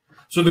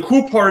 So the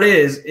cool part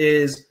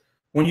is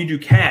when you do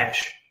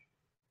cash,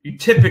 you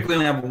typically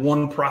only have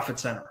one profit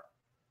center.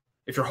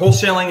 If you're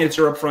wholesaling, it's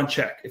your upfront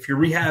check. If you're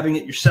rehabbing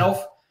it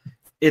yourself,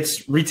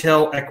 it's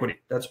retail equity.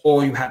 That's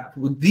all you have.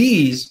 With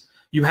these,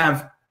 you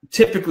have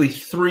typically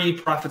 3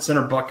 profit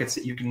center buckets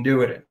that you can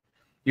do it in.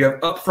 You have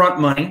upfront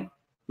money,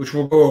 which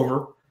we'll go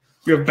over.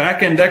 You have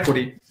back-end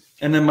equity.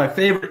 And then my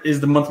favorite is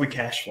the monthly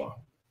cash flow.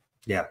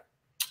 Yeah.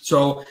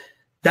 So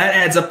that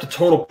adds up to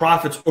total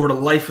profits over the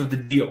life of the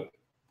deal.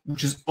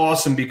 which is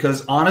awesome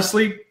because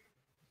honestly,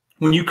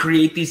 when you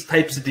create these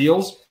types of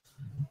deals,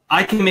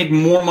 I can make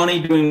more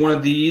money doing one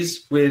of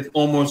these with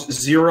almost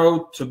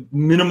zero to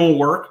minimal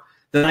work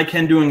than I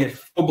can doing a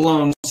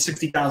full-blown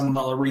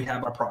 $60,000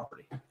 rehab on a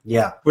property.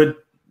 Yeah. With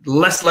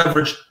less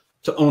leverage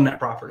to own that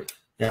property.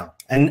 Yeah.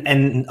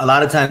 And a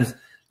lot of times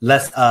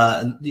less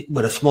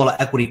with a smaller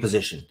equity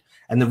position.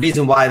 And the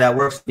reason why that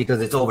works is because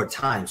it's over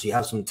time. So you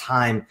have some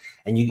time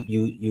and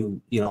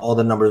you know, all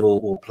the numbers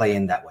will play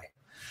in that way.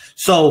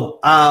 So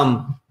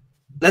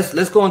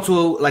let's go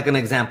into like an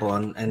example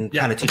and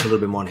kind of teach a little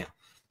bit more now.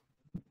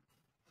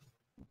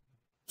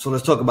 So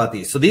let's talk about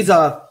these. So these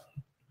are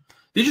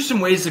some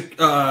ways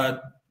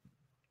to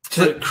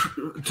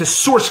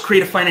source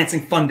creative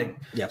financing funding.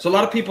 Yeah. So a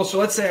lot of people. So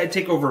let's say I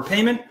take over a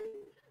payment.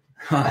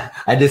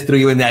 I just threw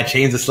you in that,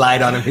 changed the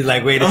slide on him. He's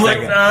like, wait a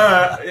second. Like,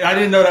 I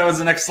didn't know that was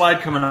the next slide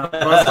coming up.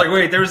 I was like,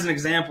 wait, there was an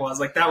example. I was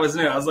like, that was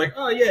new. I was like,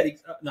 oh yeah,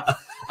 no.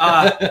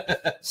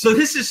 So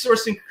this is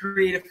sourcing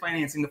creative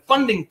financing, the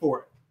funding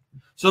for it.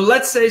 So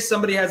let's say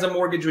somebody has a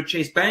mortgage with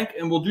Chase Bank,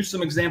 and we'll do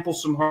some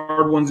examples, some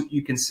hard ones that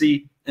you can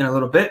see in a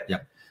little bit. Yeah.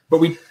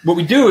 But what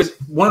we do is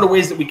one of the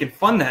ways that we can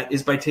fund that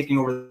is by taking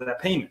over that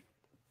payment.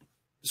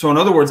 So in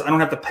other words, I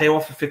don't have to pay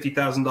off a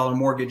 $50,000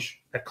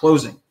 mortgage at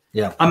closing.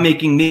 Yeah. I'm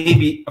making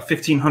maybe a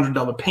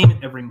 $1,500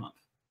 payment every month.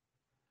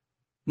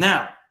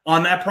 Now,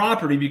 on that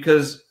property,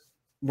 because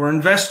we're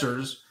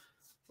investors,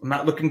 I'm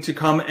not looking to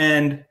come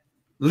and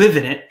live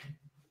in it.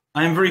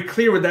 I am very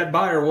clear with that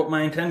buyer what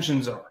my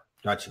intentions are.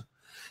 Gotcha.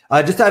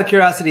 Just out of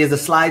curiosity, is the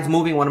slides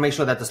moving? I want to make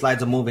sure that the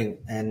slides are moving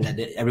and that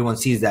everyone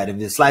sees that. If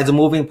the slides are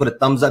moving, put a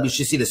thumbs up. You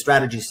should see the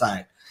strategy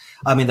side.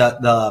 I mean,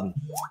 the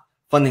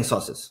funding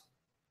sources.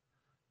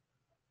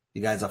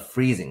 You guys are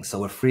freezing,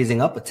 so we're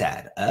freezing up a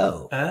tad.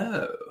 Oh.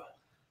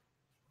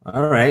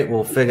 All right,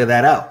 we'll figure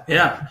that out.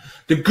 Yeah.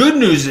 The good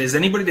news is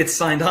anybody that's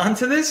signed on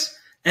to this,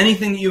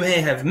 anything that you may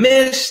have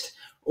missed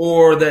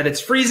or that it's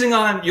freezing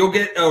on, you'll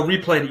get a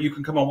replay that you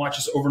can come and watch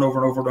us over and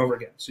over and over and over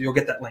again. So you'll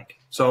get that link.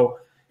 So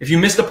if you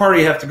missed the part,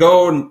 you have to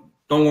go, and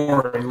don't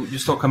worry, you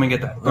still come and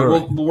get that. But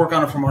we'll work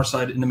on it from our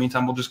side. In the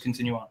meantime, we'll just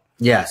continue on.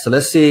 Yeah, so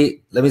let's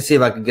see. Let me see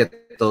if I can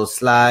get those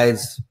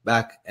slides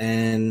back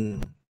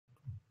and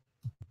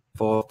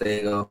forth. There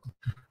you go.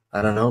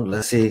 I don't know.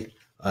 Let's see.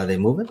 Are they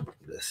moving?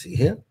 Let's see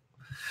here.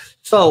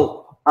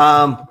 So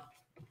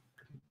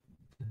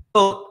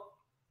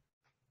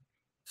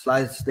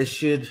slides, they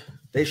should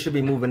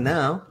be moving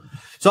now.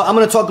 So I'm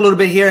going to talk a little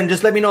bit here and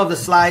just let me know if the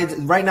slides,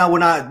 right now we're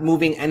not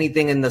moving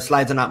anything and the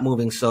slides are not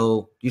moving.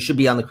 So you should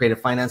be on the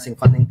creative financing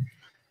funding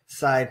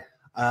side.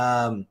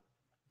 And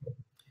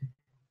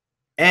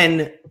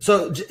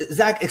so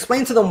Zach,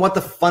 explain to them what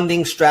the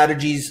funding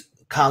strategies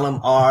column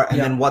are and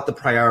then what the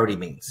priority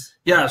means.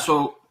 Yeah.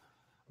 So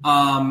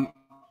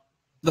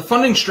the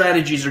funding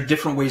strategies are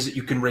different ways that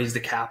you can raise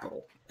the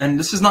capital. And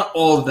this is not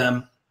all of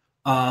them,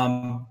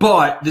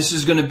 but this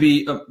is going to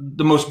be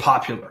the most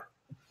popular.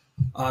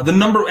 The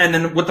number, and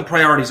then what the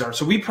priorities are.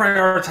 So we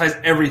prioritize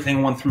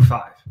everything 1 through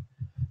 5.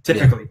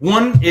 Typically,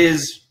 1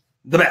 is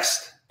the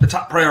best, the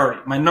top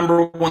priority, my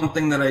number one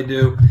thing that I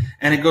do,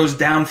 and it goes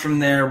down from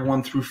there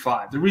 1 through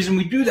 5. The reason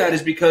we do that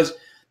is because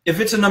if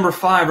it's a number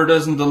 5 or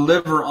doesn't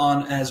deliver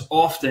on as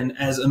often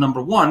as a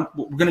number 1,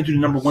 we're going to do the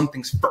number 1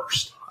 things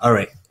first. All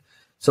right.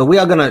 So we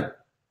are going to,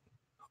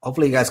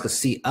 hopefully you guys can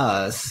see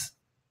us.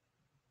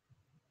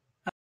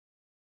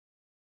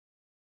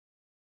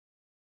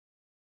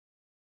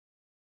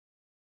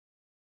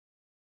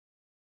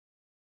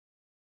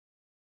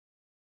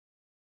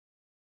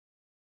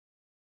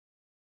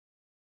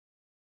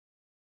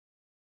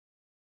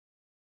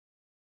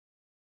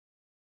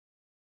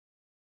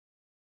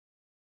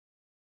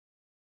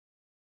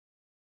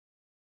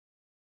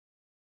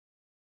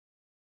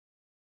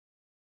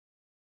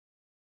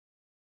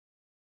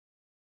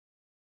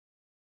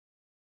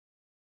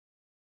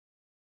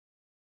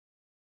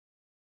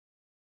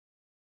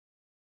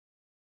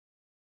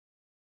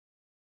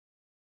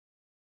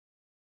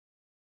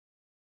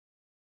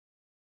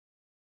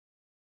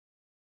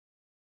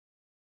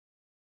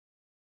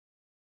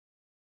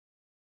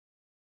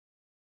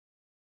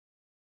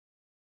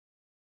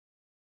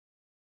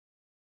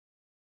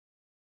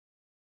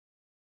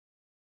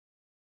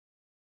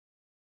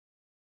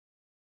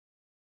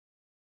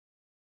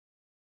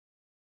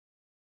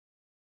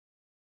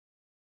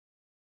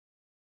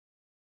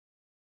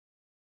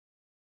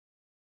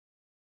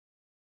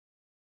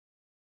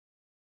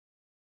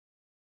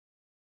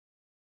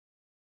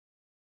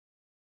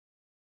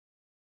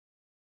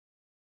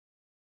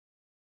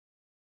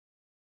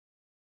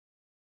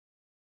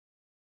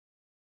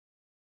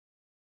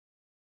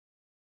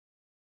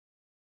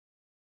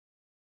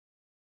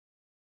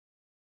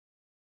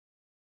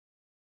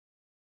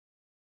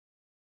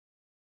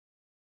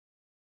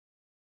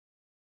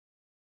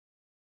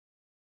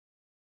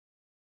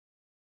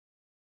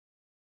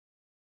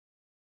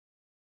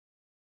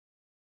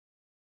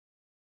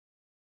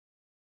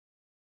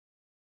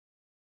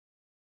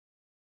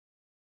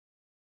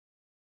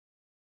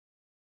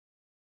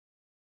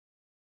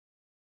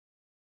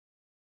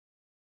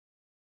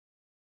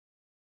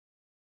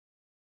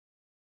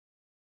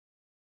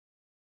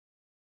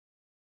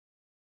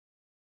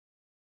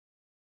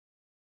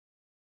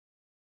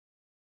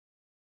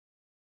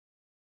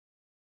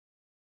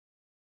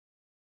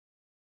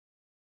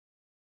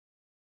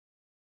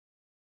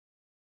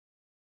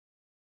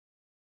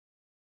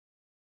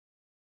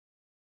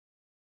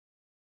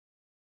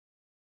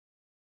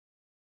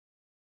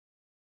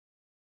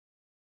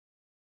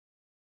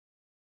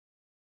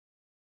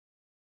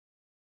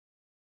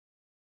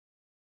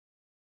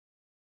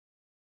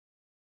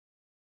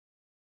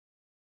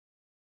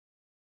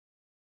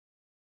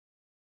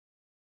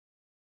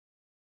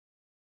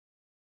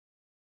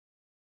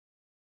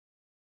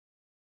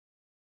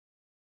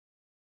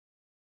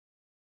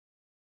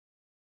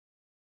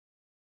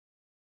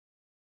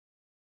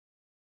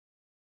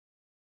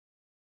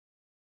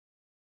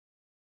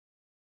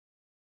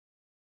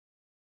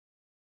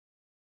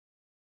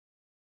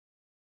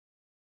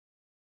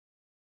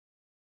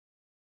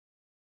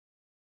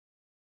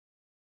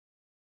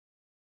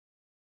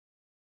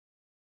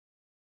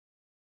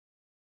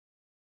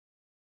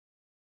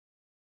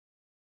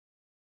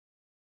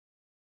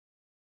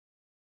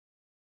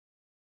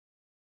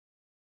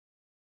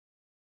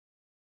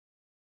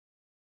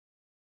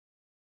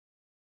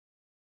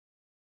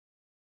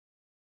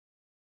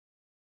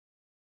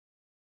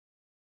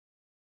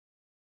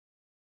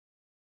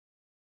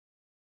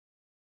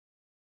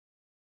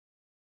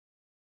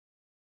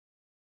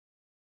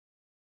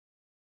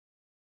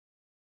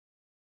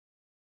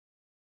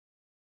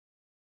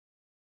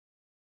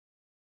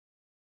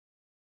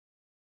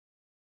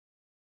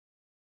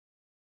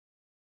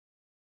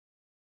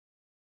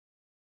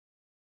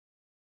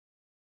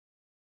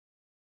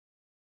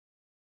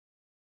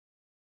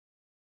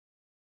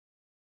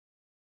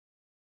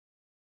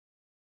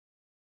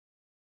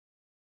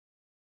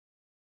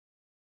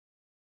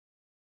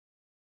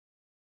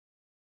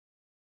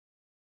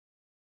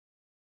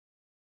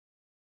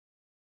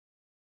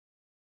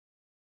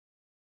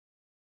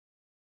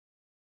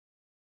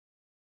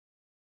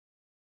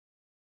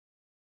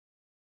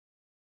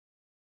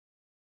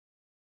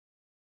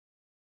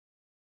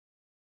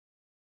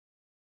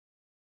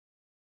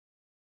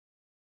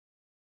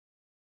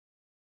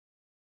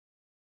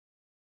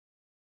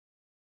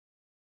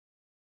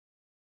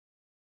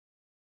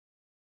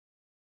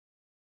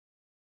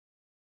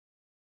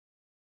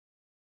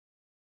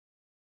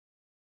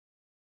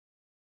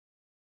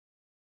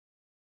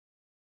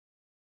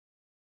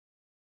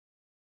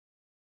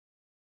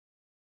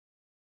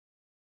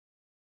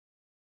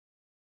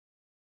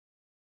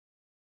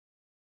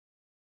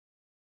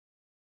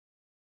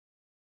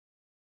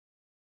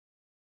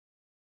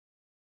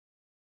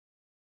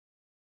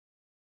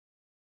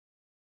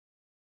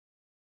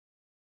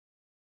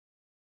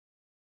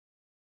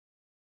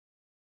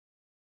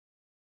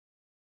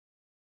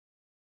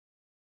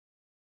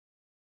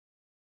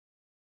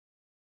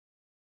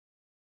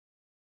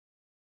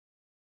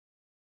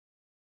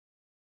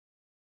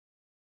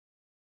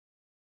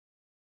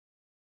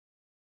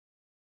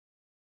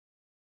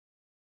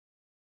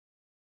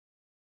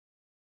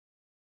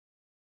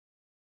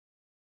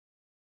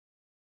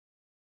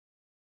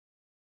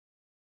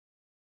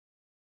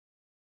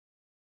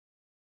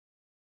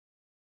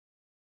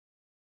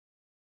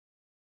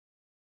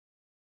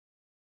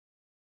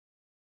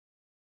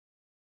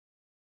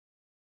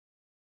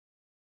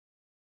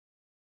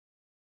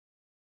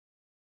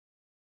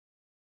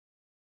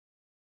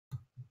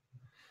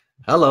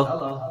 Hello.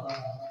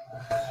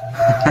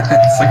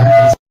 It's like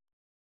a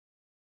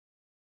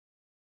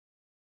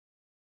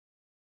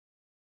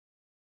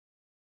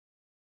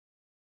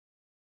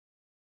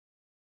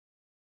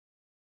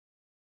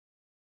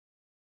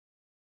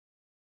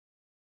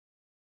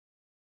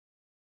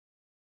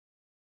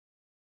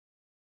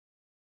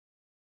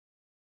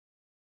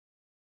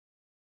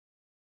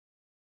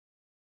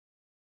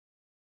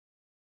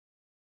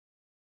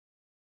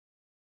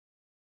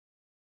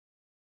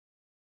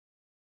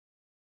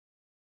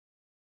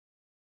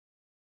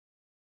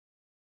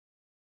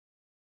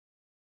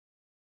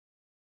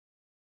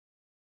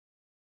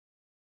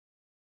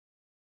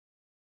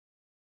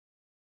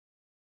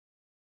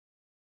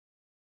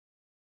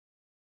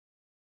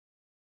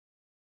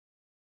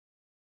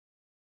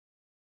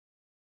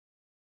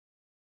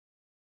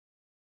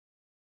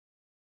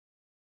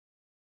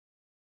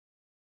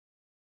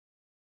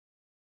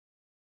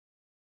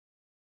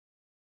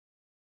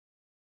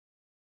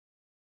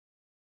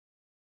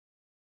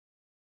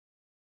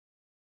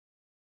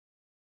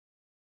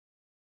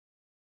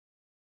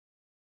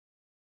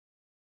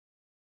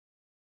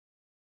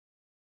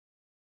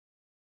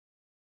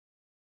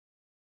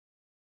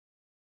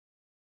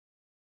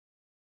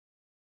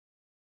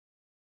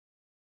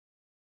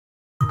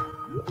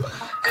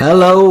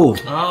Hello.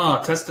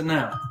 Oh, test it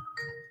now.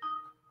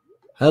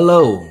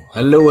 Hello.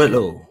 Hello.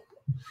 Hello.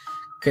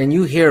 Can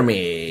you hear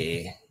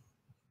me?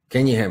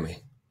 Can you hear me?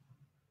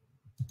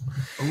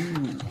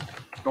 Ooh,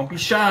 don't be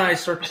shy.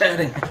 Start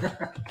chatting.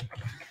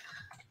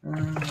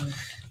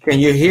 Can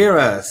you hear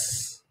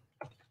us?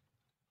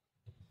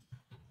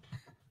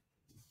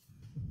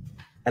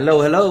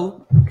 Hello.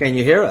 Hello. Can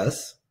you hear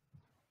us?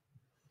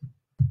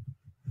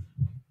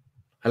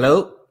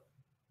 Hello.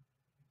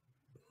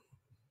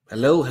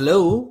 Hello.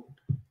 Hello.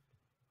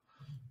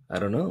 I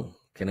don't know.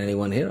 Can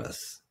anyone hear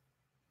us?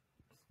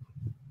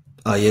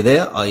 Are you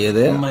there? Are you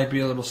there? It might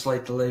be a little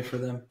slight delay for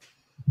them.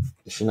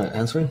 Is she not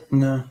answering?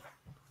 No.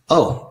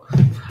 Oh,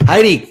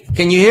 Heidi,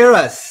 can you hear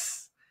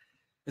us?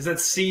 Is that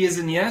C as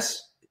in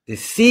yes? The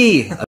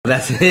C.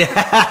 That's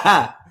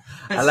yeah.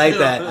 I like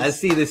that. I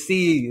see the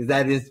C.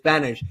 That is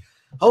Spanish.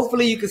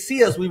 Hopefully you can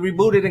see us. We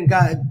rebooted and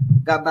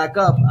got back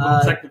up.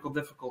 Technical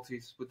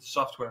difficulties with the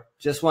software.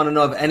 Just want to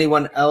know if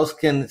anyone else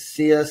can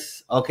see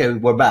us. Okay,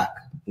 we're back.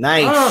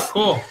 Nice. Oh,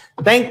 cool.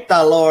 Thank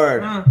the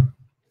Lord.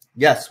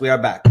 Yes, we are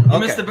back. You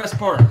missed the best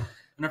part.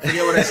 And I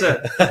forget what I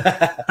said.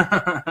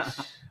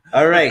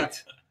 All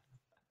right.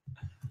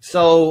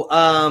 So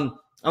I'm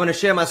going to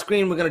share my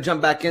screen. We're going to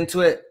jump back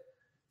into it.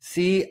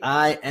 CIN.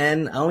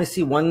 I only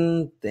see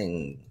one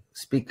thing.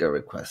 Speaker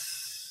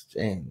requests.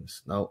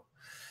 James. No.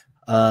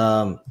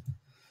 All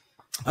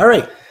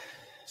right.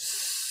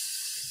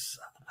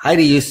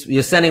 Heidi,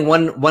 you're sending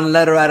one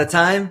letter at a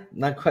time?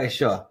 Not quite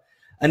sure.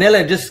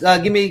 Anila, just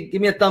give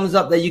me a thumbs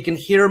up that you can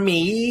hear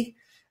me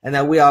and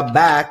that we are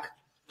back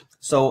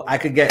so I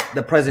could get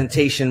the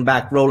presentation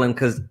back rolling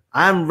because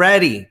I'm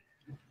ready.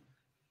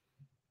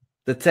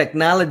 The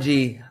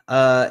technology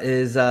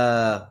is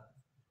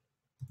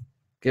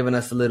giving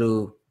us a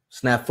little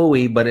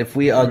snafu-y, but if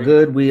we are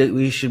good,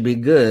 we should be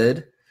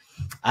good.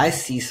 I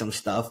see some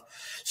stuff.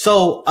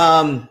 So,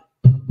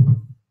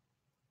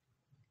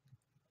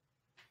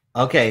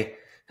 okay.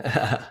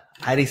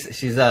 Heidi,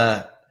 she's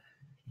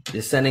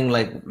sending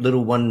like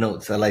little one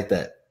notes. I like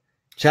that.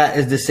 Chat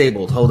is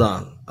disabled. Hold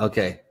on.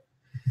 Okay.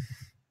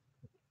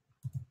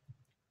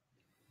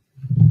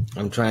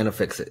 I'm trying to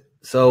fix it.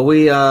 So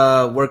we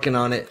are working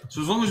on it.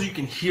 So as long as you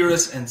can hear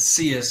us and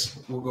see us,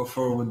 we'll go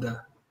forward with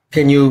that.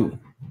 Can you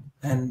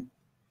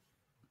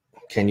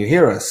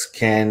hear us?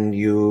 Can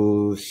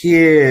you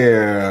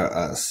hear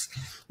us?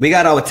 We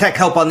got our tech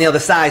help on the other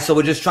side, so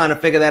we're just trying to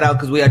figure that out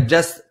because we are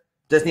just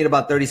need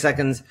about 30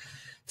 seconds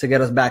to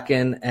get us back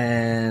in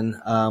and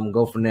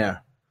go from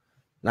there.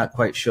 Not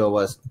quite sure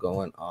what's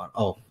going on.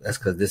 Oh, that's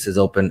because this is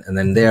open. And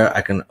then there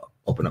I can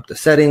open up the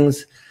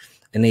settings,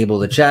 enable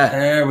the chat.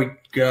 There we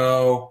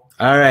go.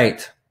 All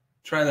right.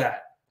 Try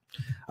that.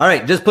 All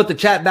right. Just put the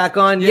chat back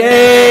on.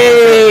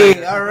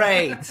 Yay. All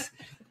right.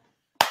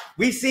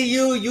 We see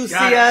you. You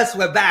see us.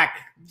 We're back.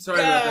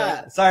 Sorry about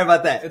that. Sorry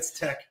about that. It's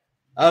tech.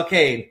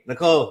 Okay.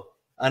 Nicola,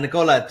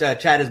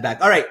 chat is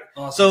back. All right.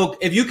 Awesome. So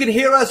if you can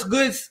hear us,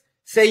 good.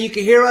 Say you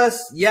can hear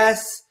us.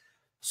 Yes.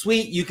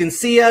 Sweet. You can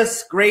see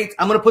us. Great.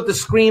 I'm going to put the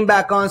screen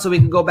back on so we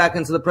can go back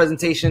into the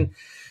presentation.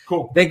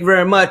 Cool. Thank you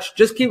very much.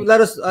 Just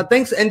let us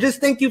thanks and just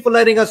thank you for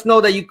letting us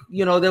know that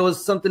you know there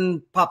was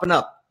something popping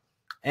up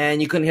and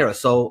you couldn't hear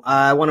us. So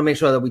I want to make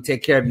sure that we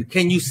take care of you.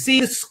 Can you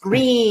see the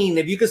screen?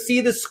 If you can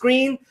see the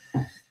screen,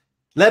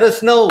 let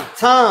us know.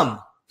 Tom,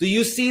 do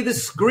you see the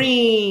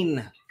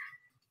screen?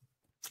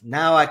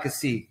 Now I can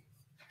see.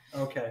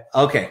 Okay.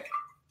 Okay.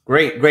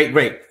 Great.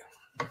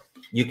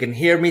 You can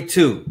hear me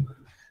too.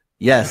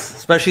 Yes,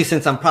 especially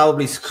since I'm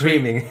probably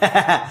screaming.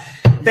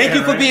 Thank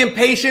you for being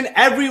patient.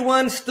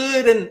 Everyone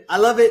stood, and I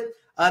love it.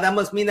 That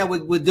must mean that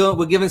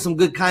we're giving some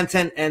good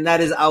content, and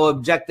that is our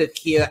objective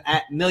here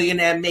at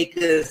Millionaire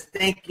Makers.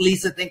 Thank you,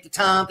 Lisa. Thank you,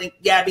 Tom. Thank you,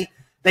 Gabby.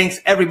 Thanks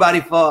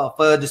everybody for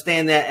just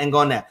staying there and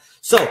going there.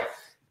 So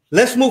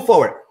let's move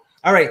forward.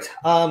 All right.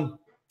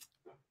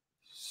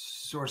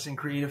 Sourcing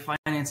creative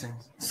financing.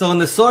 So in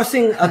the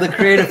sourcing of the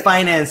creative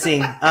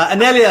financing,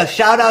 Anelia,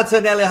 shout out to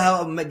Anelia,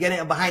 how I'm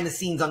getting behind the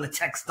scenes on the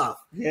tech stuff.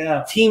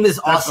 Yeah. Team is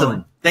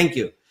awesome. Thank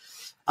you.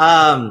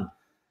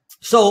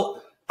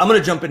 So I'm going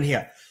to jump in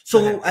here.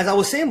 So as I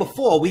was saying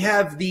before, we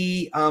have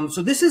the,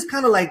 so this is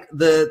kind of like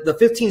the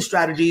 15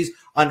 strategies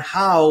on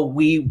how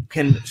we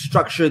can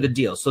structure the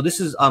deal. So this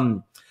is,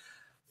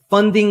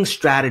 funding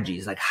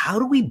strategies. Like, how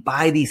do we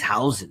buy these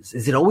houses?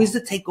 Is it always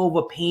the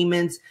takeover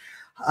payments?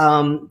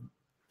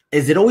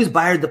 Is it always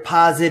buyer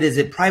deposit? Is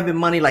it private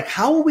money? Like,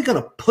 how are we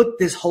going to put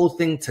this whole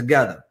thing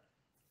together?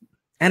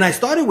 And I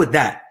started with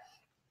that,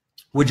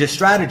 with just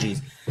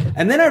strategies.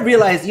 And then I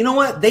realized, you know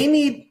what? They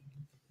need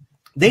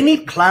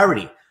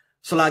clarity.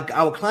 So like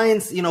our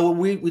clients, you know,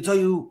 we tell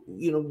you,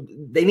 you know,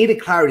 they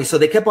needed clarity. So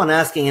they kept on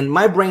asking, and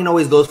my brain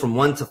always goes from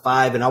 1 to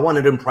 5, and I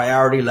wanted in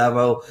priority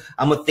level.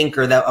 I'm a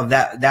thinker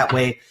that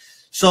way.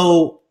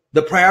 So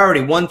the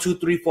priority 1, 2,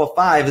 3, 4,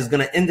 5 is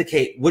going to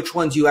indicate which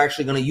ones you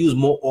actually going to use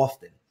more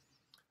often.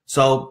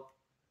 So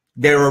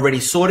they're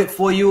already sorted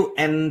for you.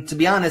 And to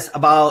be honest,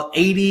 about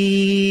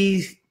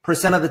 80%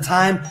 of the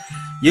time,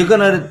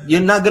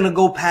 you're not going to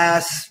go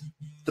past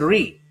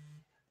 3.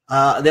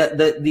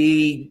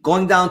 The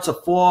going down to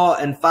 4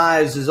 and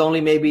 5s is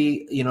only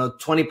maybe,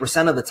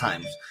 20% of the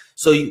times.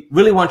 So you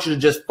really want you to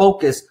just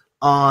focus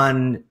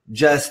on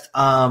just,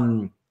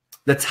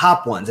 the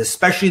top ones,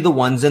 especially the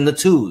ones in the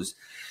 2s.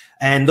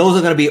 And those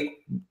are going to be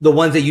the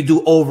ones that you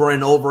do over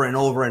and over and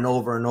over and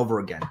over and over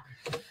again.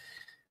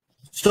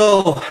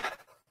 So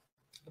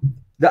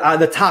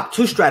the top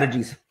 2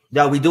 strategies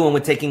that we do when we're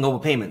taking over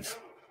payments.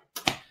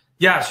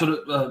 Yeah. So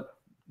the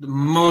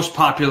most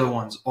popular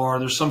ones are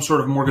there's some sort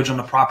of mortgage on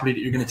the property that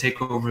you're going to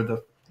take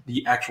over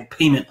the actual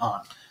payment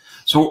on.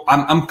 So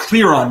I'm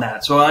clear on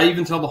that. So I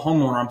even tell the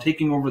homeowner I'm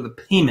taking over the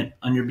payment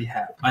on your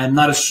behalf. I am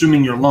not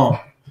assuming your loan.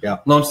 Yeah.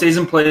 Loan stays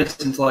in place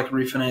until I can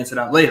refinance it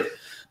out later.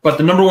 But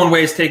the number one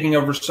way is taking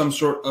over some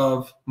sort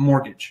of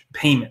mortgage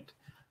payment,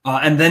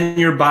 and then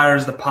your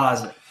buyer's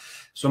deposit.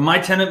 So my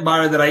tenant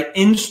buyer that I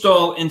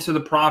install into the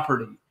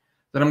property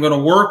that I'm going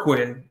to work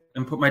with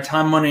and put my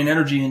time, money, and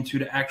energy into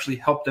to actually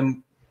help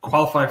them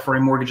qualify for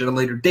a mortgage at a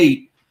later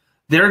date,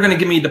 they're going to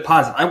give me a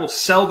deposit. I will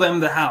sell them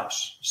the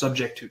house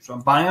subject to. So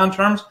I'm buying on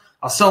terms,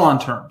 I'll sell on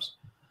terms.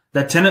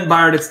 That tenant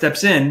buyer that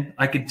steps in,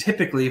 I could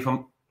typically,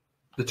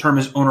 the term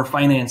is owner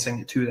financing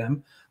it to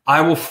them, I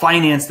will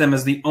finance them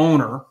as the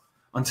owner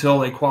until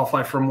they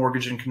qualify for a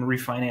mortgage and can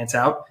refinance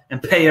out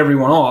and pay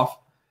everyone off.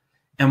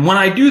 And when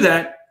I do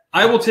that,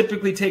 I will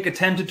typically take a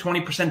 10 to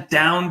 20%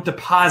 down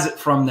deposit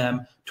from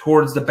them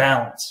towards the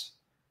balance.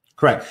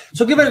 Correct.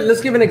 So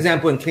let's give an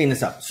example and clean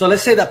this up. So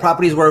let's say that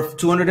property is worth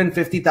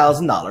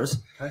 $250,000.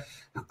 Okay.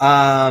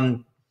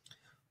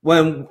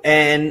 When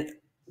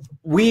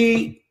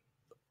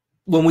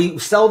we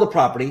sell the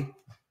property,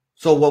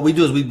 so what we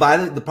do is we buy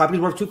the property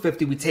is worth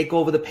 $250,000. We take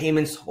over the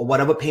payments or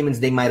whatever payments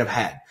they might have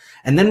had.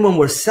 And then when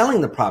we're selling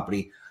the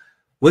property,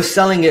 we're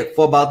selling it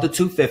for about the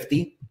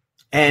 $250,000.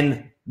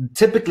 And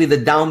typically the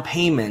down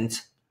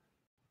payment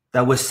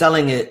that we're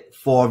selling it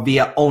for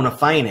via owner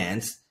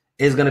finance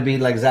is going to be,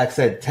 like Zach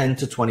said, 10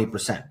 to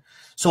 20%.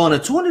 So on a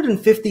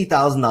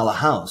 $250,000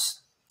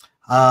 house,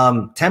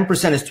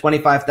 10% is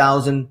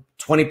 $25,000,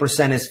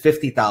 20% is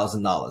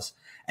 $50,000.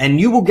 And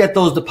you will get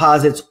those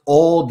deposits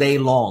all day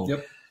long.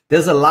 Yep.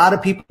 There's a lot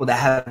of people that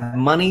have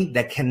money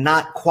that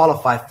cannot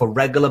qualify for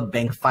regular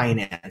bank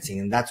financing.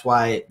 And that's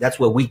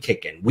where we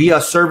kick in. We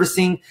are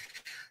servicing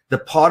the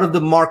part of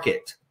the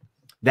market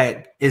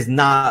that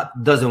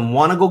doesn't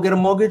want to go get a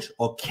mortgage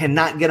or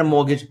cannot get a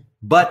mortgage,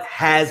 but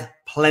has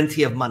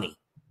plenty of money.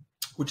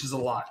 Which is a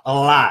lot. A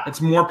lot. It's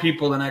more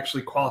people than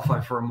actually qualify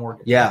for a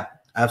mortgage. Yeah,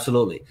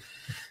 absolutely.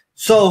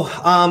 So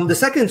the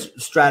second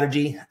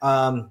strategy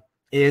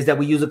is that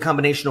we use a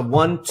combination of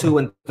 1, 2,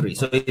 and 3.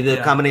 So either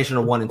a combination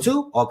of 1 and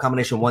 2 or a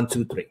combination of 1,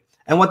 2, 3.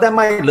 And what that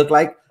might look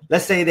like,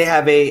 let's say they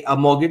have a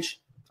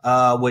mortgage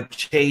with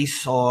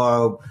Chase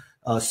or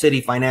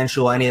City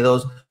Financial, any of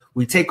those.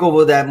 We take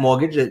over that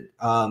mortgage,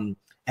 and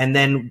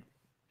then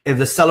if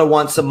the seller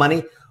wants some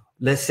money,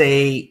 let's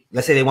say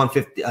they want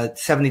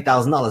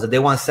 $70,000. If they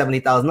want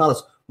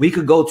 $70,000, we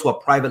could go to a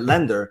private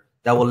lender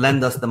that will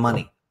lend us the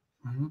money.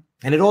 Mm-hmm.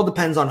 And it all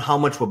depends on how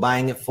much we're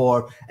buying it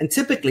for. And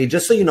typically,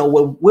 just so you know,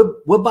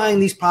 we're buying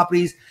these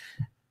properties,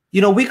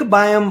 we could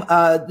buy them.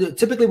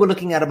 Typically, we're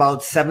looking at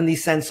about 70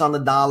 cents on the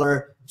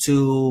dollar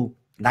to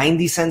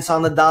 90 cents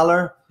on the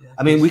dollar. Yeah,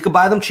 I mean, we could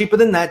buy them cheaper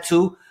than that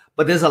too.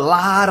 But there's a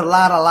lot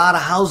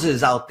of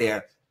houses out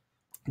there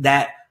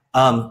that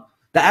the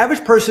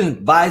average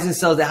person buys and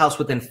sells their house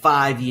within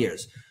 5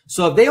 years.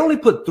 So if they only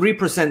put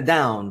 3%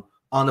 down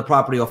on the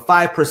property or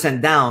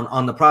 5% down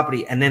on the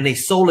property, and then they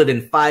sold it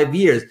in 5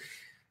 years,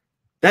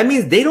 that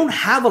means they don't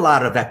have a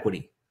lot of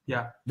equity.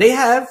 Yeah. They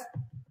have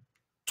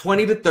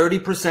 20 to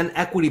 30%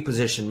 equity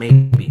position,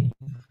 maybe.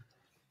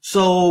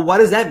 So what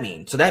does that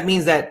mean? So that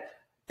means that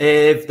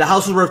if the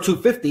house is worth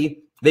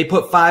 $250,000, they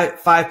put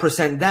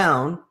 5%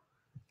 down,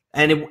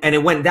 and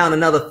it went down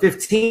another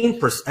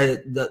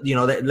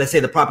 15%. Let's say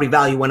the property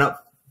value went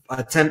up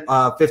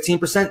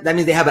 15%, that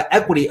means they have an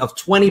equity of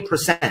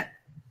 20%.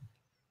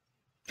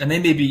 And they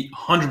may be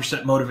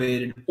 100%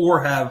 motivated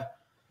or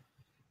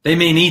they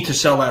may need to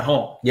sell that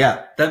home.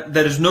 Yeah. That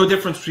is no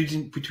difference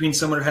between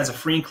someone who has a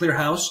free and clear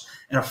house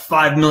and a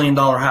 $5 million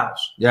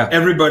house. Yeah.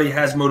 Everybody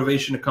has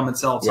motivation to come and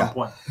sell at some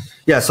point.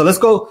 Yeah. So let's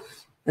go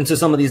into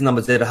some of these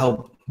numbers there to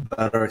help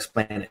better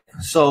explain it.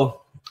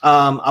 So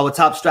our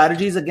top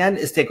strategies, again,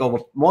 is take over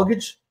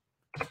mortgage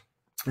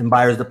and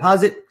buyer's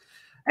deposit.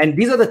 And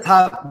these are the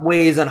top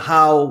ways on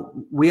how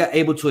we are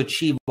able to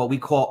achieve what we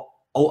call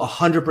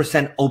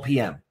 100%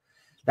 OPM.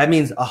 That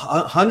means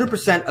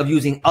 100% of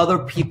using other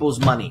people's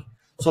money.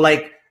 So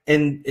like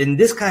in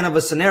this kind of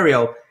a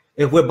scenario,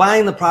 if we're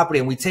buying the property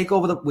and we take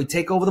over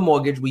the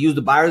mortgage, we use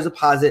the buyer's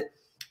deposit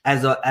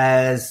as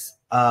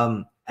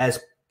the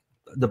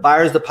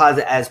buyer's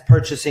deposit as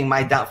purchasing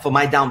my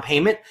down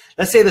payment.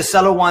 Let's say the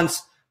seller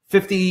wants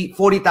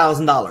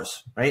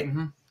 $40,000, right?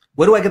 Mm-hmm.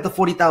 Where do I get the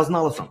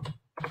 $40,000 from?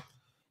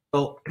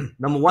 So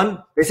number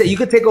one, they say you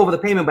could take over the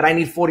payment, but I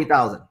need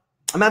 $40,000.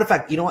 As a matter of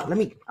fact, you know what? I'm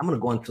going to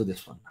go into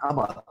this one. How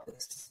about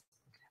this?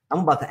 I'm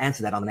about to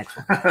answer that on the next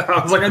one.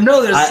 I was like, I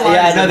know there's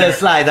slides. I know there's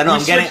slides. I know.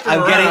 I'm getting. I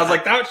was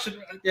like, that should.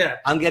 Yeah.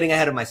 I'm getting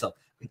ahead of myself.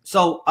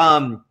 So,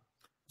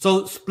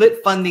 so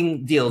split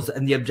funding deals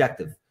and the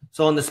objective.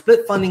 So on the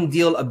split funding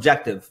deal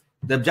objective,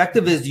 the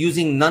objective is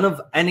using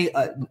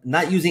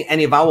not using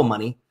any of our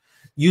money,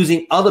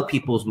 using other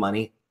people's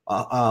money,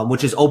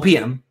 which is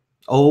OPM,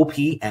 or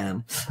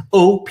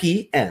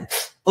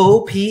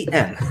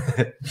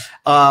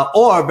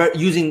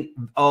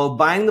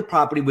buying the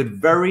property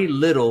with very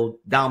little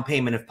down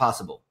payment if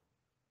possible.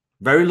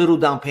 Very little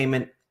down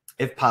payment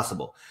if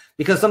possible.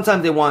 Because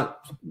sometimes they want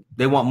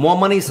more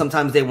money,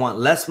 sometimes they want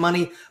less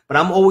money, but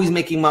I'm always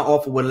making my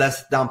offer with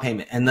less down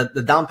payment. And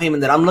the down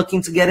payment that I'm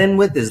looking to get in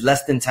with is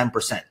less than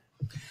 10%.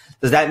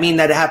 Does that mean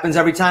that it happens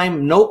every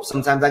time? Nope.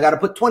 Sometimes I got to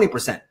put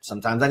 20%.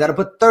 Sometimes I got to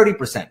put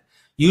 30%.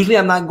 Usually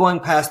I'm not going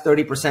past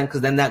 30%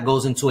 because then that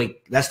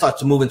starts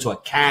to move into a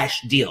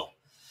cash deal.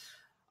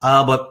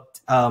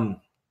 And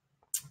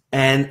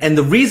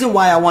the reason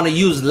why I want to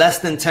use less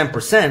than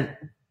 10%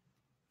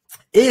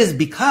 is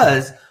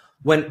because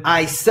when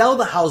I sell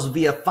the house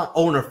via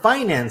owner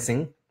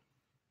financing,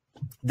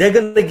 they're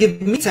going to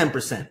give me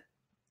 10%.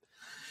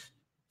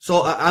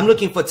 So I'm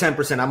looking for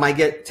 10%. I might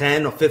get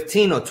 10 or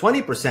 15 or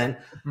 20%.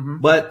 Mm-hmm.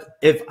 But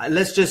if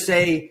let's just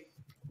say,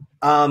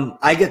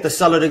 I get the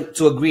seller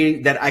to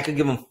agree that I could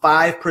give them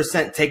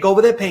 5%, take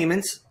over their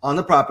payments on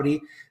the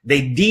property.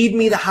 They deed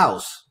me the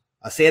house.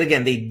 I'll say it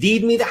again. They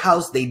deed me the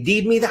house. They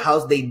deed me the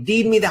house. They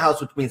deed me the house,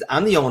 which means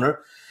I'm the owner.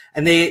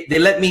 And they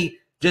let me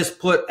just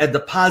put a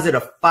deposit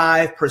of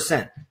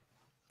 5%.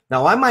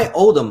 Now I might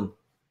owe them,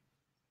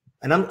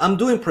 and I'm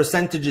doing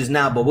percentages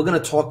now, but we're going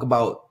to talk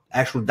about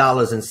actual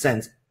dollars and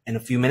cents in a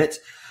few minutes.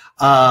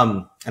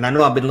 And I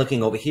know I've been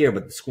looking over here,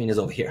 but the screen is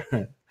over here.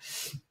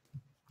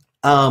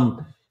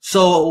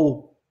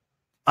 So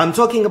I'm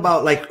talking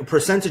about like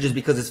percentages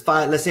because it's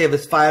let's say if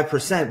it's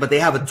 5%, but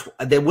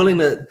they're willing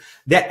to,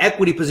 their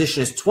equity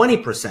position is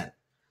 20%.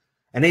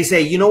 And they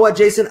say, you know what,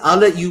 Jason, I'll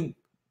let you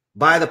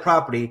buy the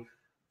property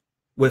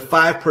with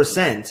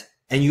 5%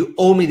 and you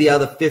owe me the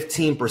other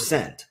 15%.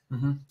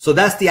 Mm-hmm. So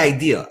that's the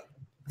idea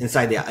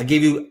inside there. I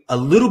give you a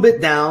little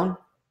bit down,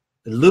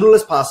 as little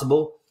as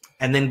possible,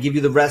 and then give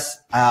you the rest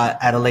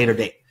at a later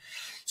date.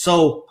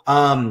 So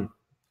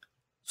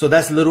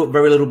that's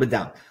very little bit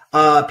down.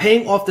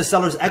 Paying off the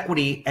seller's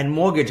equity and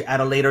mortgage at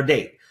a later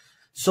date.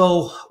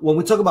 So when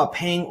we talk about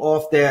paying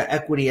off their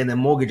equity and their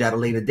mortgage at a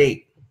later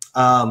date,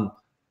 and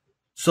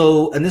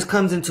this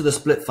comes into the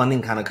split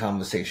funding kind of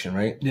conversation,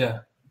 right?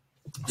 Yeah.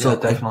 So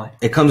definitely.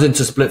 It comes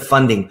into split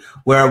funding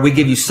where we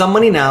give you some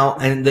money now,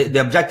 and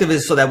the objective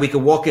is so that we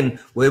can walk in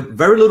with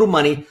very little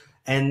money.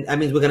 And that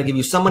means we're going to give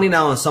you some money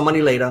now and some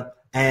money later.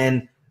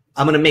 And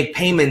I'm going to make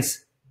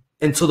payments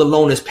until the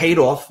loan is paid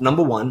off,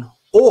 number one,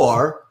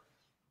 or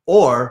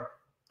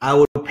I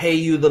will pay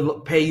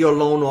your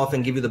loan off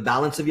and give you the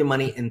balance of your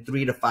money in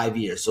 3 to 5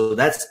 years. So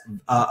that's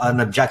an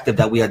objective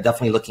that we are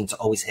definitely looking to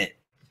always hit.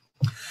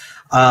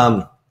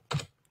 So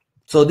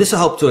this will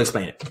help to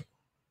explain it.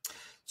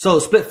 So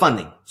split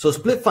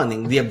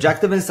funding. The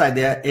objective inside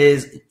there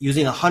is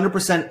using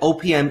 100%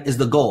 OPM is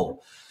the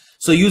goal.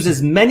 So use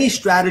as many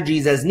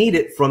strategies as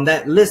needed from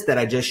that list that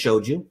I just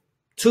showed you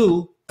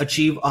to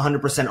achieve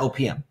 100%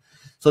 OPM.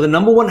 So the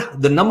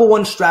number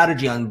one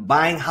strategy on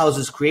buying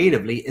houses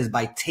creatively is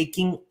by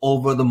taking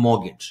over the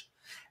mortgage.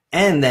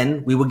 And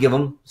then we will give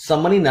them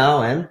some money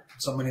now and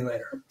some money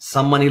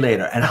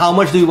later. And how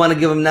much do we want to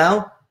give them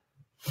now?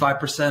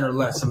 5% or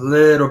less, a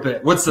little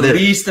bit. What's the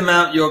least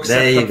amount you'll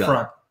accept up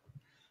front?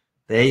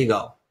 There you go.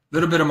 A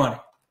little bit of money.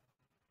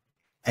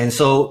 And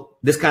so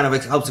this kind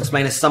of helps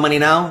explain it. Some money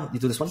now. You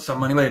do this one? Some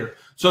money later.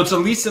 So it's the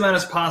least amount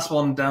as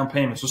possible in down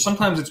payment. So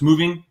sometimes it's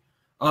moving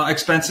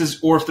expenses,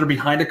 or if they're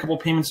behind a couple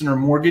payments in their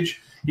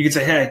mortgage, you can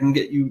say, hey, I can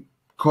get you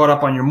caught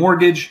up on your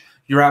mortgage.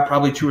 You're out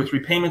probably 2 or 3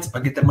 payments.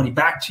 I'll get that money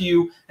back to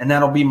you, and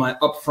that'll be my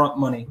upfront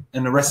money,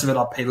 and the rest of it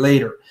I'll pay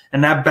later.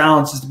 And that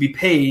balance is to be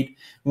paid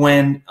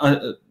when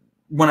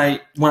when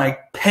I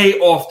pay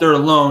off their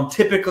loan,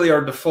 typically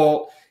our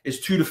default is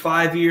 2 to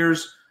 5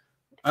 years.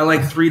 I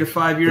like 3 to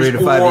 5 years, 3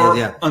 to 5 or years,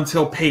 yeah,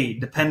 until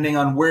paid, depending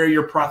on where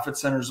your profit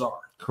centers are.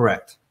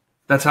 Correct.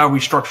 That's how we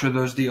structure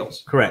those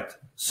deals. Correct.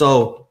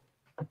 So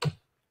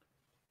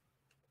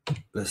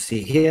let's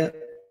see here.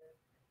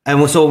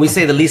 And so we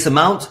say the lease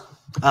amount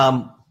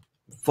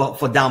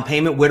for down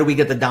payment. Where do we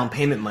get the down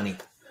payment money?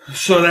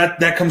 So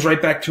that comes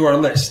right back to our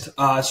list.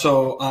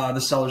 The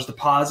seller's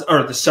deposit,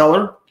 or the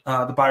seller,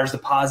 the buyer's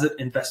deposit,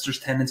 investors,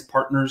 tenants,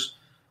 partners,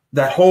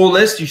 that whole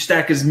list. You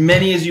stack as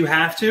many as you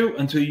have to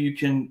until you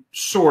can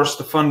source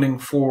the funding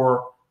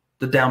for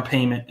the down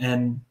payment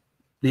and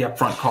the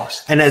upfront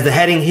cost. And as the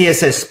heading here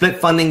says, split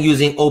funding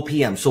using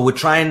OPM. So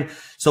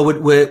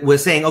we're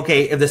saying,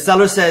 okay, if the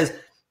seller says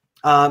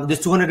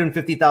this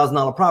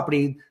 $250,000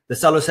 property, the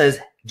seller says,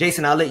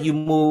 Jason, I'll let you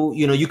move.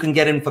 You can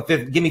get in for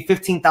give me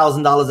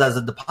 $15,000 as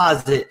a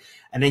deposit,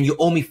 and then you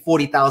owe me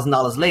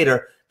 $40,000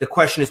 later. The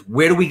question is,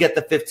 where do we get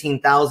the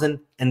 $15,000?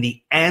 And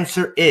the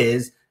answer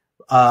is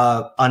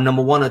on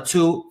number 1 or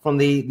 2 from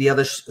the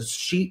other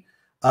sheet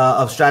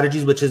of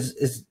strategies, which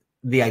is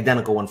the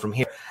identical one from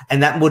here.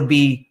 And that would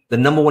be the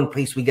number 1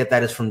 place we get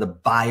that is from the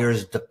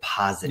buyer's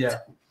deposit. Yeah,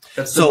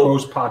 that's the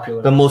most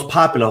popular. The most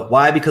popular.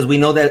 Why? Because we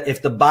know that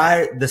if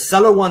the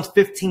seller wants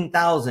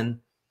 $15,000,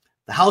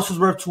 the house is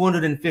worth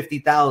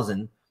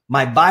 $250,000.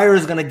 My buyer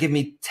is going to give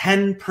me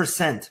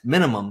 10%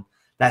 minimum.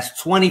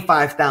 That's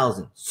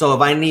 $25,000. So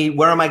if I need,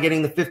 where am I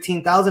getting the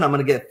 $15,000? I'm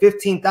going to get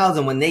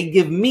 $15,000. When they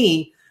give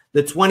me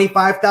the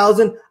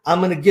 $25,000,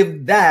 I'm going to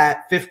give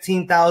that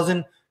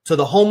 $15,000 to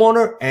the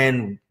homeowner,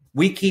 and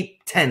we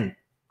keep 10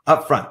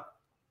 up front.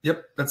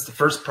 Yep, that's the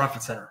first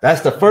profit center.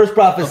 That's the first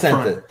profit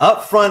center.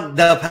 Upfront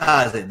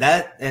deposit.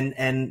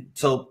 And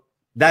so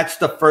that's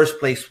the first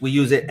place we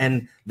use it,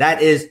 and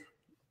that is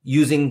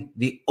using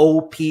the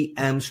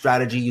OPM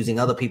strategy, using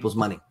other people's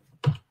money.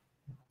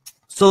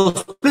 So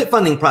split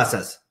funding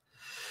process.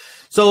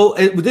 So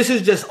this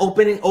is just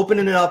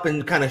opening it up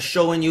and kind of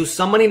showing you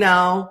some money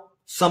now,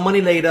 some money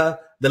later.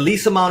 The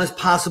least amount is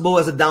possible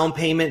as a down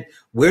payment.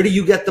 Where do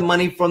you get the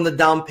money from the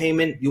down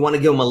payment? You want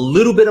to give them a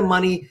little bit of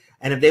money.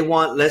 And if they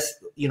want less,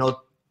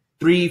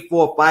 3,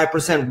 4,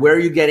 5%, where are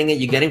you getting it?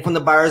 You're getting from the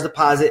buyer's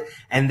deposit.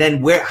 And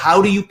then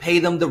how do you pay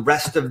them the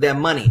rest of their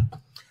money?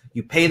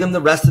 You pay them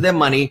the rest of their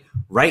money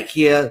right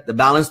here, the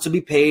balance to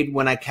be paid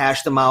when I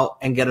cash them out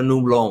and get a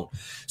new loan.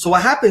 So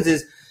what happens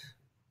is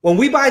when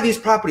we buy these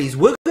properties,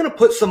 we're going to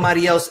put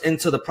somebody else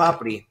into the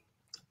property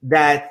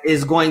that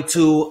is going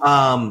to,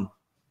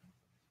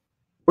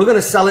 we're going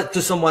to sell it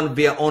to someone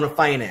via owner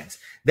finance.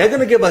 They're going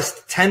to give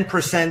us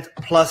 10%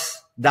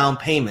 plus down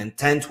payment,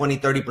 10, 20,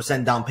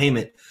 30% down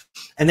payment.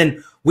 And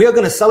then we are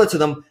going to sell it to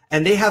them,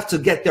 and they have to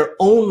get their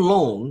own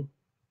loan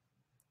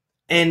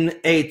in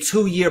a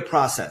 2-year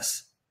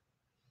process.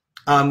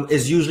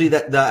 Is usually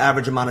the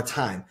average amount of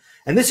time.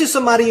 And this is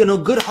somebody,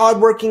 good,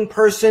 hardworking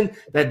person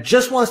that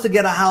just wants to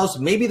get a house.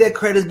 Maybe their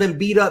credit's been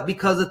beat up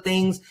because of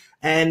things,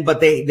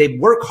 but they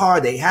work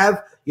hard. They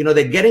have,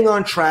 they're getting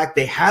on track.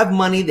 They have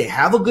money. They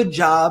have a good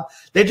job.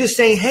 They're just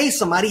saying, hey,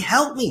 somebody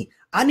help me.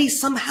 I need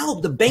some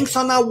help. The banks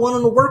are not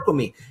wanting to work with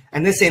me.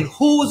 And they're saying,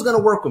 who is going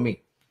to work with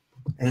me?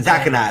 And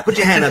Zach and I, put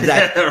your hand up,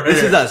 Zach.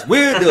 This is us.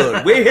 We're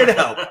here to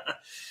help.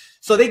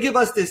 So they give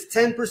us this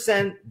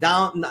 10%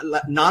 down,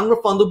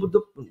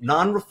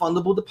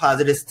 non-refundable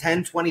deposit. It's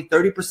 10, 20,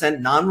 30%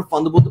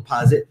 non-refundable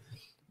deposit.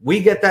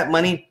 We get that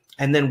money,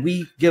 and then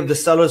we give the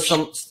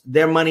sellers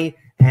their money,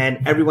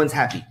 and everyone's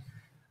happy.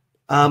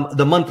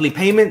 The monthly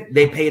payment,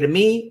 they pay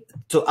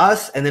to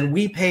us, and then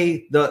we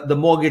pay the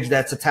mortgage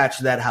that's attached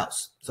to that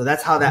house. So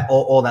that's how that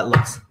all that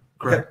looks.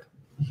 Correct.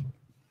 Okay.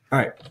 All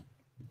right.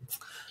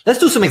 Let's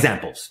do some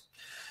examples.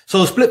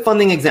 So split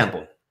funding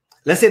example.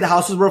 Let's say the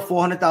house is worth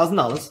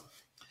 $400,000.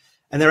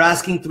 And they're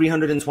asking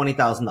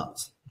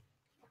 $320,000.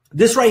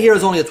 This right here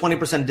is only a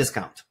 20%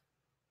 discount.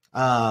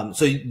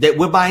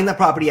 We're buying the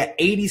property at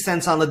 80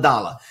 cents on the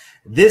dollar.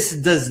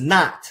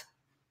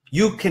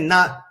 You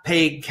cannot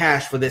pay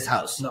cash for this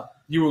house. No,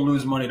 you will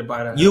lose money to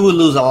buy that. You will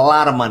lose a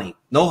lot of money.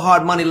 No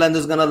hard money lender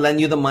is going to lend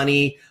you the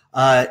money.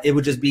 It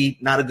would just be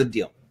not a good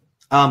deal.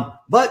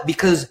 But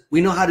because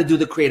we know how to do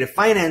the creative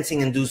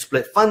financing and do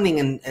split funding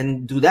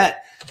and do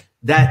that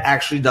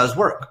actually does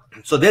work.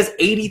 So there's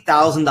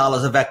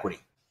 $80,000 of equity.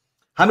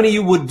 How many of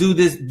you would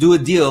do a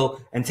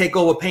deal and take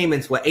over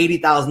payments for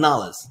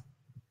 $80,000?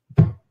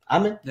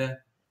 I'm in. Yeah.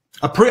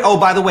 Oh,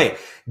 by the way,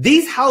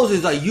 these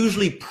houses are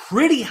usually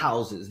pretty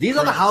houses. These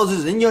are the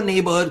houses in your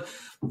neighborhood,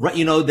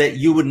 that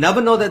you would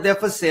never know that they're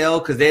for sale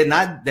because they're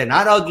not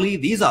ugly.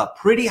 These are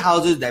pretty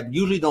houses that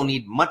usually don't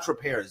need much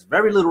repairs,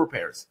 very little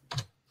repairs.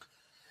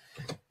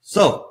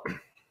 So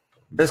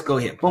let's go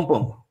here. Boom,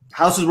 boom.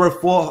 House is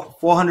worth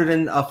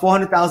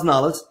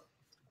 $400,000.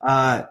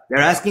 They're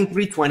asking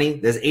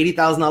 $320,000. There's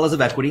 $80,000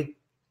 of equity.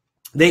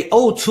 They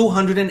owe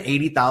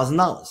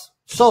 $280,000.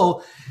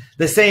 So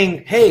they're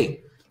saying,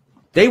 hey,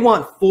 they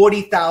want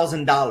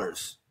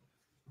 $40,000.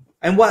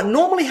 And what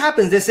normally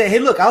happens, they say, hey,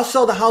 look, I'll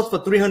sell the house for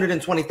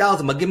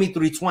 $320,000, but give me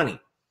 $320,000.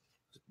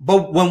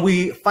 But when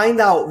we find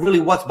out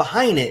really what's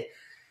behind it,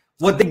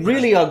 What they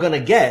really are going to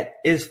get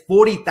is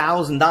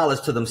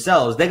 $40,000 to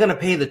themselves. They're going to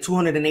pay the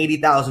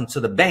 $280,000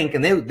 to the bank,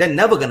 and they're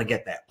never going to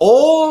get that.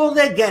 All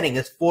they're getting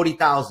is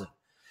 $40,000.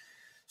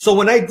 So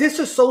when I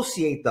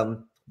disassociate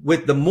them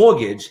with the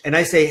mortgage and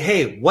I say,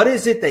 hey, what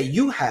is it that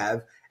you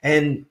have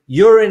and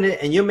you're in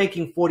it and you're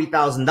making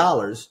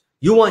 $40,000,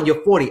 you want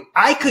your 40.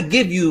 I could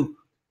give you,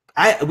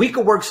 we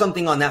could work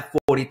something on that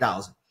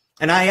 40,000.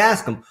 And I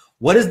ask them,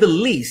 what is the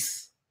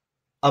lease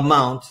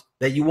amount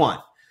that you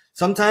want?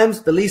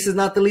 Sometimes the lease is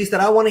not the lease that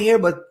I want to hear,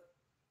 but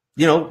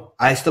you know,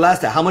 I still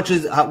ask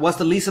that. What's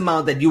the lease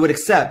amount that you would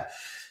accept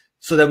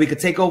so that we could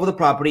take over the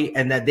property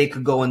and that they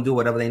could go and do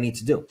whatever they need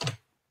to do?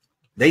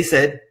 They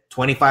said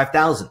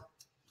 $25,000.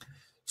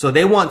 So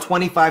they want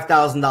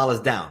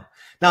 $25,000 down.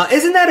 Now,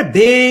 isn't that a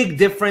big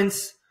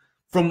difference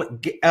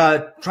from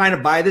trying to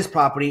buy this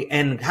property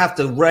and have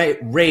to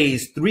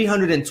raise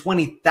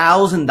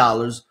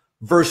 $320,000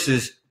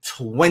 versus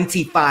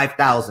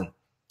 $25,000?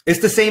 It's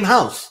the same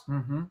house.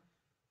 Mm-hmm.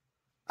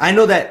 I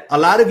know that a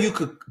lot of you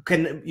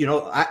can, you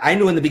know, I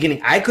knew in the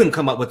beginning I couldn't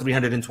come up with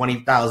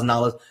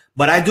 $320,000,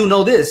 but I do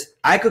know this.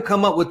 I could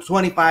come up with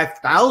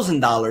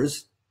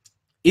 $25,000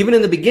 even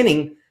in the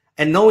beginning,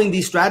 and knowing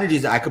these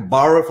strategies, I could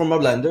borrow it from a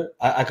lender.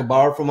 I could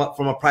borrow from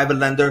a private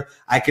lender.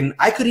 I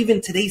could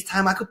even today's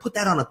time, I could put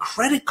that on a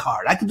credit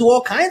card. I could do all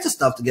kinds of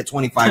stuff to get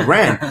 25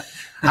 grand.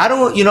 I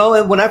don't, you know,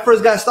 and when I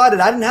first got started,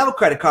 I didn't have a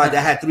credit card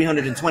that had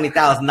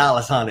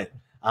 $320,000 on it.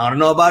 I don't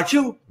know about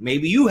you.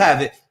 Maybe you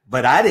have it,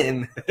 but I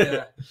didn't.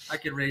 Yeah, I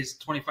could raise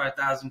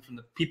 $25,000 from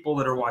the people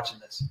that are watching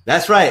this.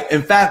 That's right.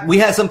 In fact, we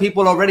had some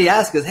people already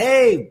ask us,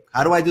 "Hey,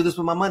 how do I do this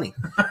with my money?"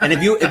 And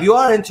if you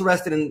are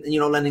interested in, you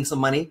know, lending some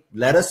money,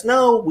 let us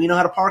know. We know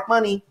how to park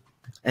money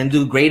and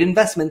do great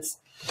investments.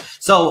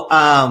 So,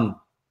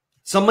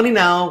 some money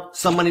now,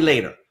 some money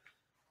later.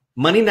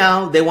 Money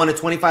now, they wanted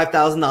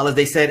 $25,000.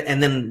 They said,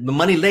 and then the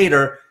money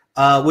later,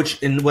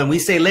 when we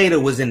say later,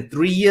 was in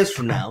 3 years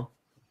from now.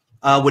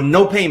 With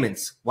no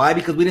payments. Why?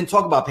 Because we didn't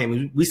talk about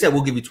payments. We said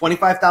we'll give you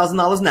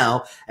 $25,000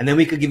 now, and then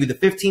we could give you the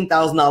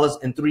 $15,000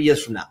 in 3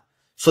 years from now,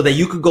 so that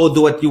you could go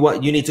do what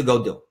you need to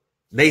go do.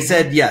 They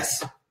said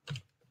yes.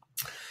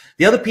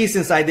 The other piece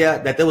inside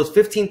that there was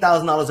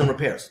 $15,000 in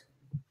repairs.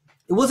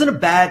 It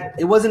wasn't like,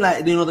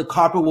 you know, the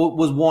carpet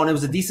was worn. It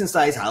was a decent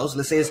sized house.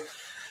 Let's say it's,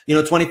 you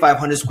know,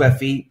 2,500 square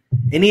feet.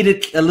 It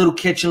needed a little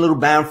kitchen, a little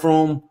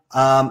bathroom,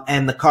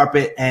 and the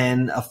carpet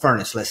and a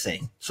furnace, let's say.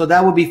 So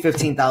that would be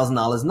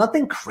 $15,000.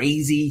 Nothing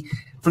crazy.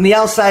 From the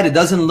outside, it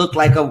doesn't look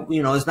like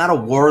it's not a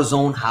war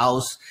zone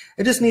house.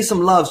 It just needs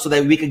some love so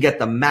that we could get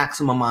the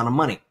maximum amount of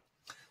money.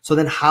 So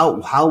then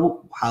how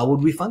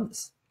would we fund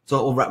this?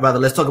 So, or rather,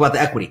 let's talk about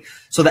the equity.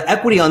 So the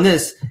equity on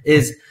this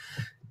is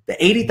the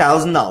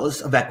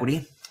 $80,000 of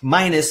equity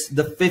minus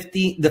the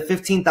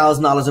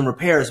 $15,000 in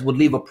repairs would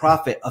leave a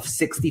profit of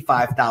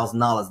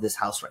 $65,000. This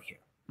house right here,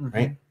 mm-hmm.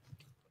 Right?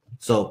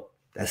 So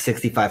that's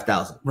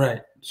 $65,000.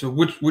 Right. So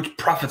which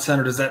profit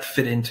center does that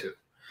fit into?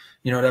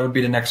 You know, that would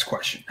be the next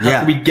question. How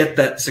can we get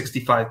that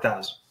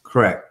 $65,000?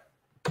 Correct.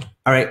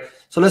 All right.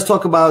 So let's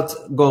talk about,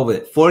 go over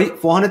it.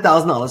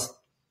 $400,000,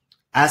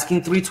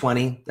 asking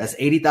 $320. That's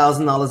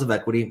 $80,000 of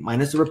equity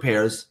minus the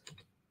repairs,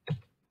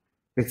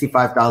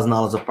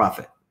 $65,000 of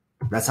profit.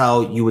 That's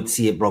how you would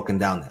see it broken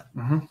down there.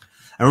 Mm-hmm.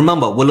 And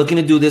remember, we're looking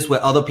to do this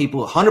with other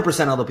people,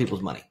 100% other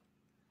people's money.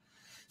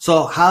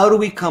 So how do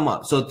we come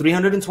up? So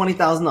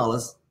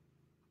 $320,000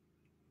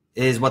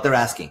 is what they're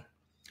asking.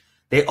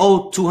 They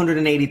owe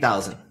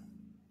 $280,000.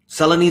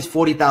 Seller needs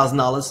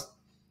 $40,000.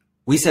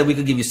 We said we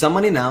could give you some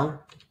money now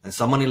and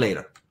some money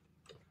later.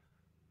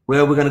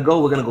 Where we're going to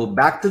go? We're going to go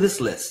back to this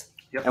list.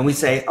 Yep. And we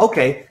say,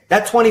 okay,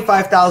 that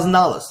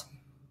 $25,000.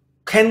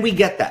 Can we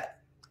get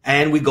that?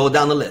 And we go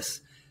down the list.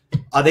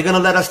 Are they going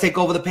to let us take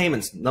over the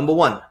payments? Number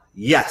one,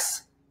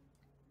 yes.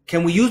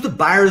 Can we use the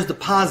buyer's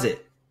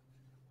deposit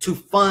to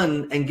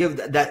fund and give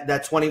that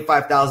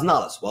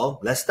 $25,000? Well,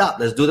 let's stop.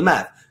 Let's do the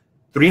math.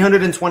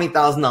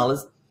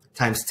 $320,000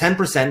 times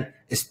 10%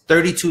 is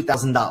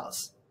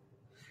 $32,000.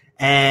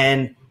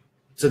 And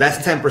so that's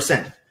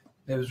 10%.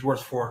 It was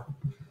worth $4.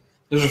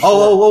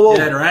 Whoa.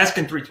 Yeah, they're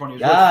asking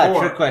 $320.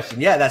 Trick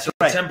question. Yeah, that's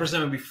right.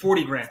 10% would be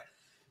 $40,000.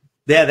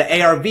 Yeah, the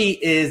ARV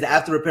is the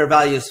after repair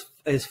value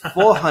is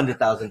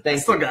 $400,000. Thank you.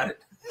 Still got it.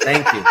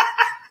 Thank you.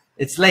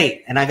 It's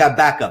late and I got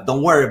backup.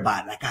 Don't worry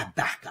about it. I got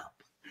backup.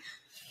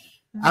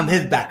 I'm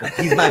his backup.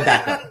 He's my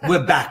backup.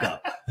 We're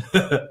backup.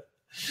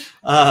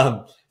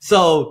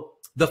 So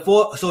it's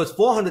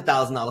 $400,000.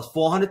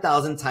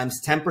 $400,000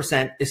 times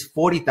 10% is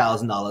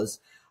 $40,000.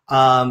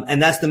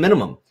 And that's the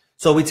minimum.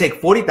 So we take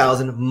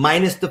 $40,000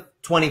 minus the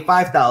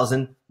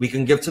 $25,000 we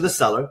can give to the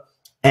seller.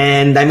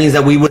 And that means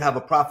that we would have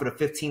a profit of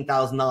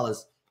 $15,000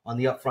 on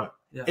the upfront.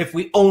 Yeah. If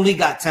we only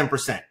got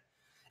 10%.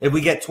 If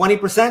we get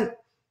 20%,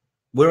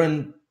 we're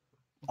in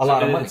a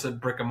lot of money. It's a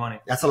brick of money.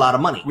 That's a lot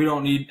of money. We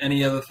don't need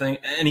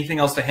anything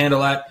else to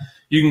handle that.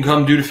 You can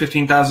come due to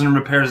 $15,000 in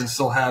repairs and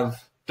still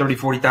have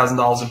 $30,000,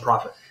 $40,000 in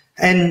profit.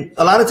 And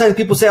a lot of times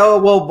people say,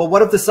 oh, well, but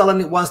what if the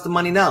seller wants the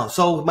money now?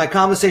 So my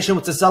conversation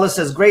with the seller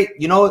says, great,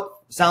 you know what?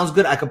 Sounds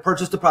good. I can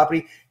purchase the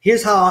property.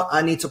 Here's how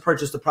I need to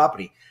purchase the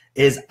property.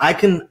 is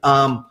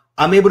I'm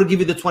able to give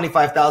you the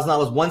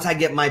 $25,000 once I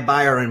get my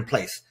buyer in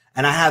place.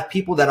 And I have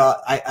people that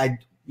are, I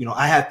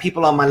have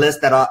people on my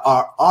list that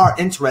are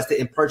interested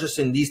in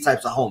purchasing these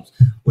types of homes,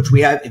 which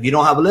we have. If you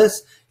don't have a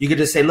list, you could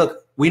just say,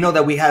 look, we know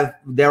that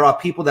there are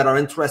people that are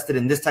interested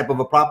in this type of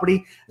a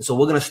property. And so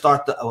we're going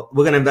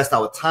to invest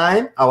our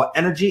time, our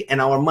energy,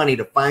 and our money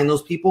to find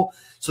those people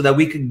so that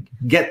we could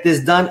get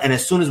this done. And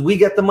as soon as we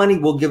get the money,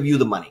 we'll give you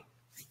the money.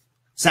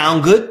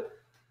 Sound good?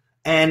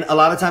 And a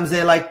lot of times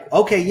they're like,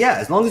 okay, yeah,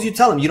 as long as you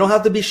tell them, you don't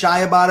have to be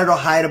shy about it or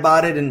hide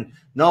about it. And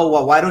no,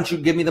 well, why don't you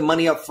give me the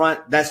money up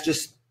front? That's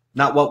just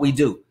not what we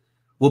do.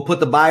 We'll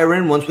put the buyer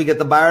in. Once we get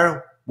the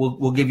buyer,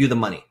 we'll give you the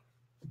money.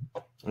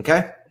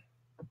 Okay.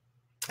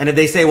 And if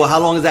they say, well, how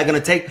long is that going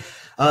to take?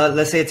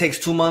 Let's say it takes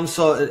 2 months.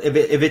 So if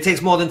it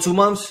takes more than 2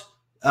 months,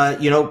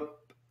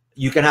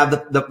 you can have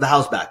the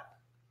house back.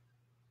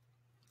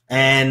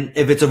 And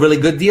if it's a really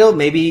good deal,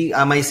 maybe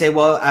I might say,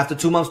 well, after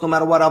 2 months, no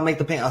matter what,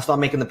 I'll start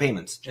making the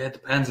payments. Yeah, it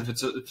depends. If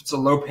it's a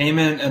low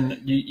payment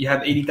and you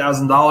have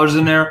 $80,000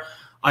 in there,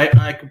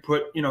 I could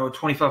put, a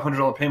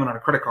 $2,500 payment on a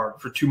credit card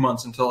for 2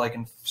 months until I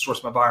can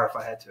source my buyer if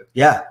I had to.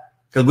 Yeah,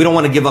 because we don't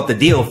want to give up the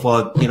deal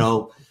for,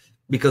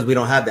 because we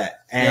don't have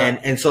that.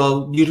 And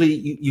so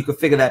usually you could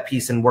figure that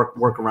piece and work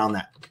around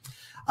that.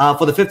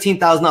 For the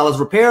 $15,000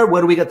 repair,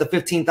 where do we get the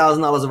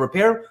 $15,000 of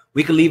repair?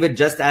 We could leave it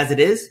just as it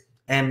is.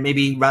 And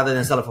maybe rather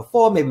than sell it for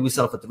 $4,000, maybe we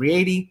sell it for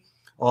 $380,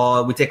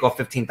 or we take off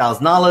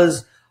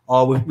 $15,000,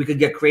 or we could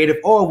get creative,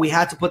 or we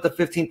had to put the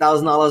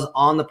 $15,000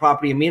 on the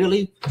property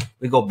immediately.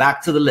 We go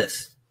back to the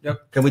list.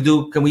 Yep. Can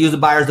we use the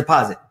buyer's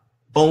deposit?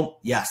 Boom.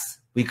 Yes,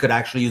 we could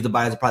actually use the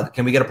buyer's deposit.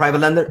 Can we get a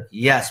private lender?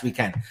 Yes, we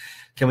can.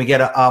 Can we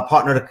get a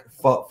partner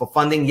for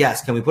funding?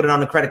 Yes. Can we put it on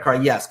the credit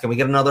card? Yes. Can we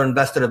get another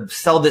investor to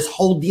sell this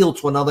whole deal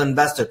to another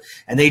investor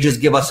and they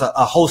just give us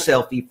a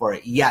wholesale fee for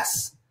it?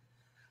 Yes.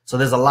 So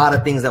there's a lot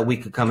of things that we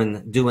could come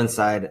and do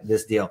inside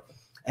this deal.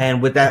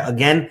 And with that,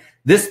 again,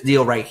 this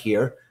deal right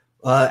here,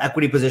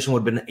 equity position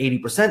would have been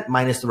 80%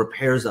 minus the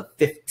repairs of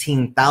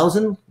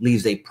 $15,000,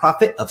 leaves a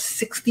profit of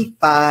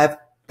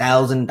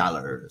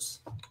 $65,000.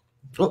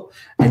 Oh,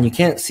 and you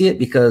can't see it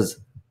because,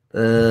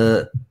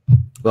 the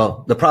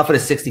profit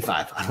is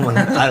 65.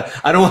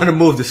 I don't want to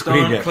move the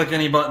screen. Don't click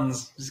any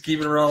buttons. Just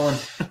keep it rolling.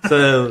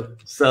 So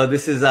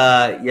this is,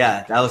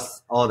 that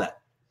was all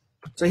that.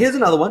 So here's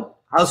another one.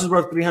 House is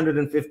worth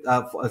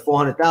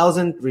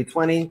 400,000,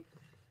 320.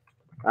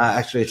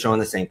 Actually, it's showing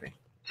the same thing.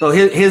 So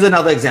here's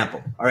another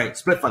example. All right,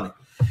 split funding.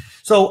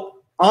 So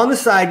on the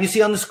side, you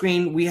see on the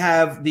screen, we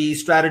have the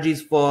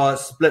strategies for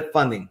split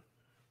funding.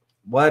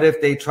 What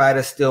if they try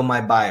to steal my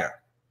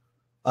buyer?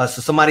 So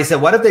somebody said,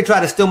 what if they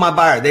try to steal my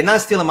buyer? They're not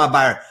stealing my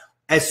buyer.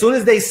 As soon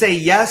as they say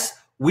yes,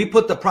 we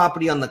put the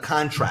property on the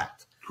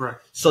contract.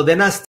 Correct. So they're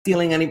not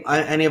stealing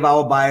any of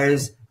our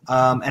buyers.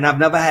 And I've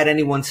never had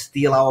anyone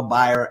steal our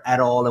buyer at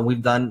all. And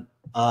we've done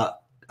a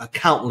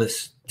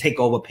countless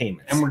takeover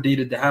payments. And we're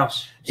deeded the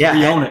house. So yeah,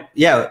 we own it.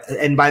 Yeah.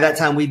 And by that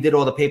time, we did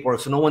all the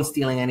paperwork. So no one's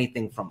stealing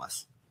anything from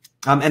us.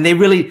 And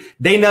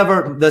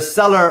the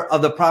seller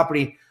of the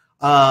property,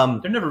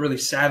 they're never really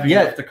savvy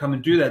enough to come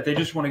and do that. They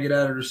just want to get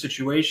out of their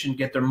situation,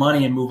 get their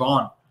money, and move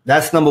on.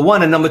 That's number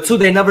one. And number two,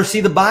 they never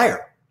see the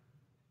buyer.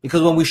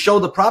 Because when we show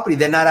the property,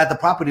 they're not at the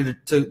property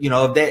to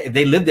if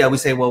they live there, we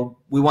say, well,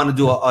 we want to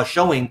do a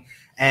showing.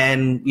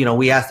 And,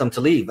 we ask them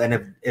to leave.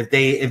 And if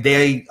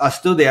they are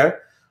still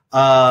there,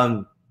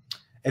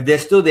 if they're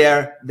still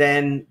there,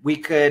 then we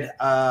could,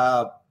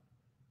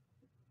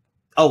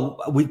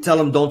 we tell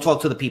them don't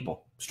talk to the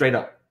people straight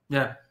up.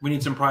 Yeah. We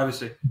need some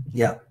privacy.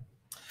 Yeah.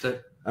 That's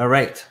it. All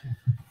right.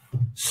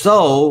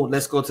 So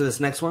let's go to this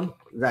next one.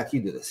 Zach,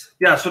 you do this.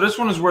 Yeah. So this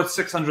one is worth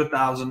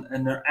 $600,000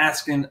 and they're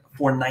asking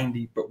for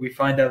 $90,000, but we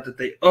find out that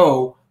they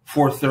owe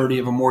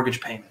 $430,000 of a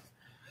mortgage payment.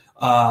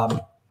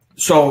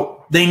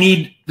 So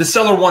the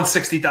seller wants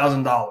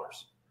 $60,000.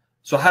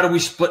 So how do we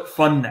split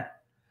fund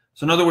that?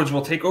 So in other words,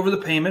 we'll take over the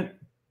payment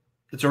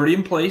that's already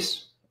in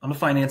place on the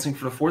financing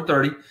for the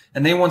 $430,000,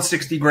 and they want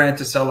 $60,000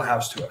 to sell the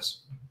house to us.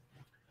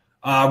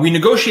 We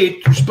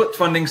negotiate through split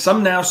funding,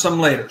 some now, some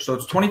later. So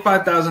it's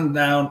 $25,000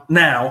 down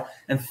now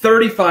and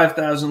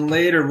 $35,000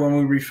 later when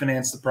we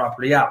refinance the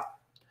property out.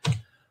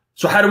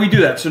 So how do we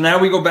do that? So now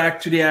we go back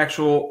to the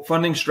actual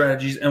funding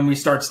strategies and we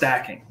start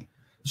stacking.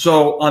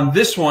 So on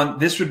this one,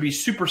 this would be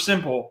super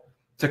simple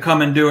to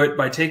come and do it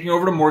by taking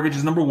over the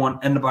mortgages, number one,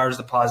 and the buyer's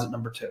deposit,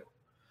 number two.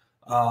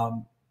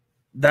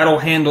 That'll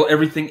handle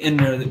everything in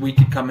there that we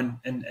could come in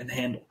and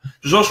handle.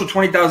 There's also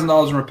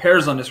 $20,000 in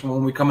repairs on this one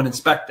when we come and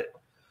inspect it.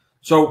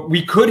 So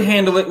we could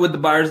handle it with the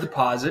buyer's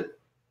deposit.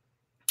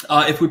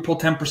 If we pull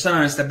 10%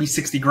 on this, that'd be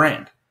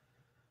 $60,000.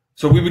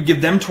 So we would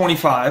give them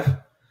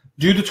 $25,000,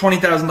 do the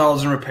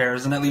 $20,000 in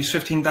repairs, and that leaves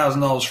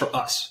 $15,000 for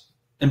us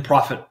in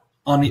profit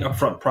on the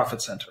upfront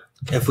profit center.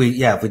 If we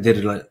did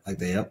it like that,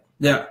 yep.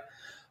 Yeah.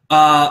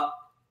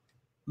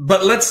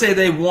 But let's say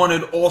they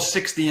wanted all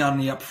 60 on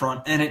the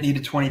upfront and it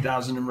needed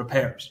 20,000 in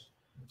repairs.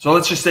 So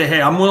let's just say,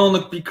 hey, I'm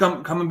willing to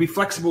come and be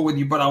flexible with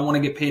you, but I want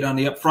to get paid on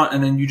the upfront,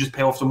 and then you just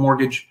pay off the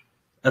mortgage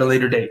at a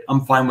later date.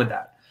 I'm fine with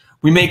that.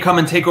 We may come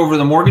and take over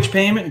the mortgage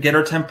payment and get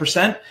our 10%,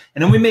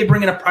 and then we may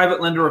bring in a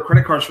private lender or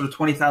credit cards for the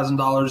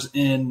 $20,000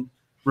 in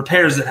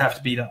repairs that have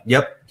to be done.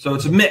 Yep. So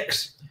it's a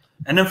mix.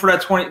 And then for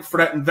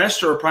that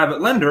investor or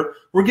private lender,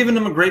 we're giving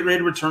them a great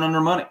rate of return on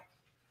their money.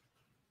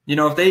 You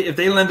know, if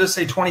they lend us,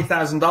 say,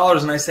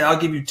 $20,000, and I say, I'll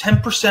give you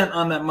 10%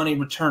 on that money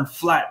return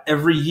flat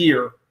every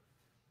year,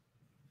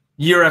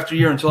 year after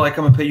year, until I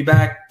come and pay you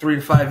back 3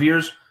 to 5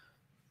 years,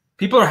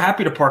 people are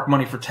happy to park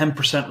money for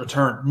 10%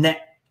 return,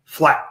 net,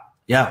 flat.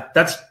 Yeah.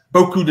 That's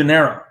beaucoup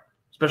dinero,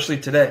 especially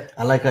today.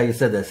 I like how you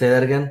said that. Say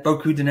that again.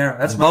 Beaucoup dinero.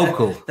 That's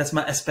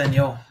my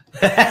Espanol.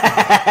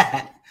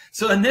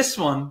 So in this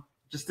one,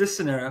 just this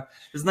scenario,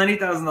 there's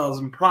 $90,000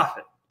 in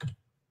profit.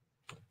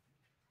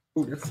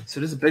 Ooh, so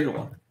this is a bigger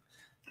one.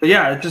 But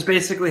yeah, just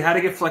basically how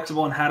to get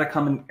flexible and how to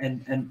come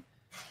and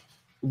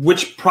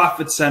which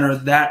profit center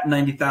that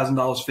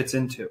 $90,000 fits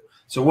into.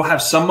 So we'll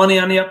have some money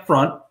on the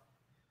upfront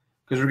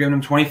because we're giving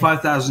them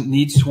 $25,000,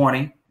 needs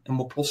 20, and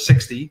we'll pull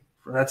 60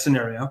 for that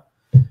scenario.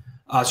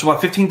 So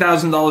about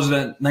 $15,000 of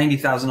that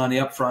 $90,000 on the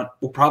upfront.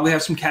 We'll probably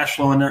have some cash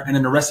flow in there, and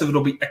then the rest of it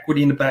will be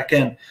equity in the back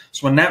end.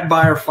 So when that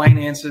buyer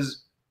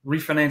refinances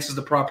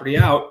the property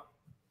out,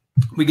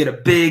 we get a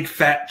big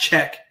fat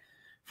check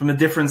from the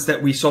difference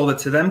that we sold it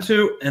to them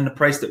to and the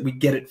price that we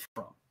get it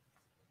from.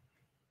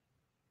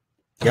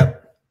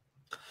 Yep.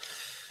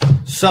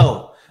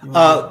 So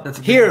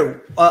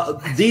here,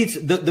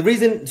 the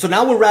reason. So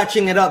now we're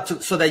ratcheting it up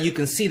so that you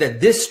can see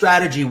that this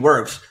strategy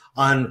works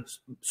on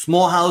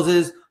small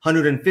houses,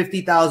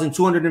 150,000,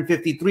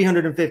 250,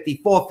 350,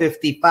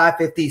 450,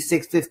 550,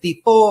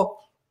 654.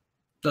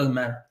 Doesn't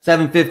matter.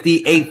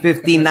 750,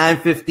 850,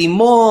 950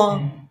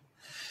 more.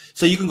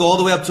 So you can go all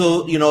the way up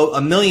to,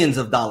 millions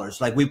of dollars.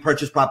 Like we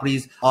purchased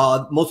properties,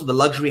 most of the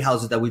luxury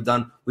houses that we've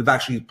done, we've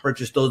actually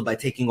purchased those by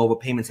taking over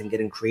payments and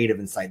getting creative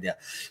inside there.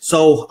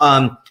 So,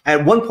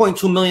 at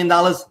 $1.2 million,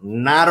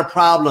 not a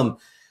problem.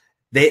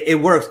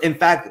 It works. In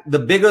fact, the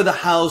bigger the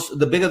house,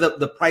 the bigger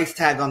the price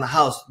tag on the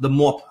house, the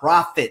more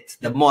profit,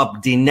 the more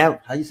dinero.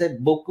 How you say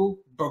beaucoup?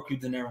 Beaucoup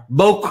dinero.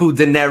 Beaucoup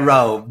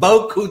dinero.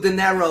 Beaucoup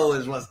dinero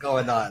is what's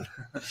going on.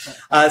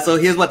 So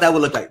here's what that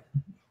would look like.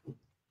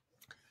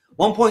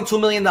 $1.2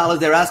 million.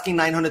 They're asking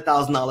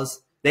 $900,000.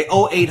 They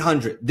owe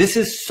 $800,000. This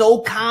is so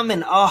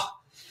common.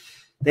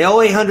 They owe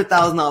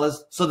 $800,000.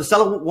 So the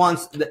seller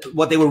wants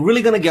what they were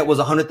really going to get was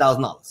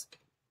 $100,000.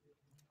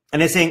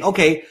 And they're saying,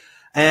 okay.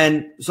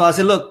 And so I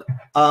said, look,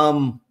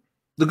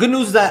 the good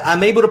news is that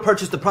I'm able to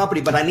purchase the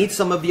property, but I need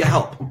some of your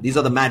help. These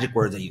are the magic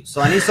words I use.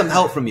 So I need some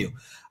help from you.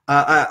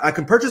 I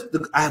can purchase.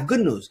 I have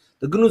good news.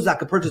 The good news is I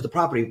can purchase the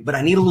property, but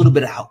I need a little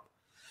bit of help.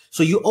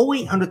 So you owe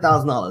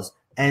 $800,000.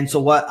 And so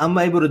what I'm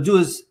able to do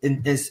is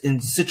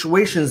in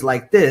situations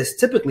like this,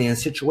 typically in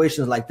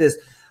situations like this,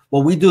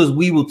 what we do is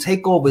we will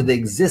take over the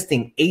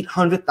existing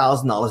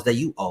 $800,000 that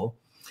you owe.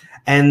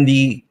 And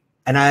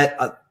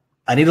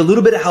I need a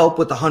little bit of help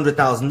with the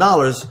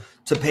 $100,000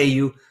 to pay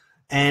you.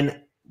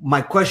 And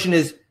my question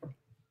is,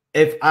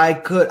 if I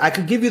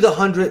could give you the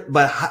 100,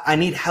 but I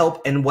need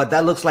help. And what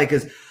that looks like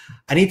is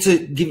I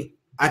could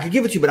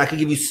give it to you, but I could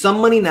give you some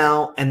money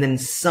now and then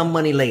some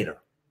money later.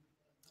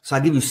 So I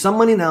give you some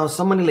money now,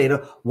 some money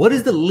later. What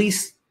is the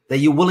least that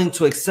you're willing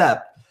to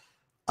accept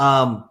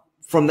from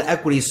the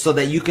equity so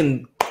that you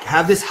can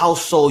have this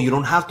house sold? You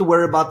don't have to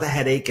worry about the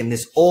headache and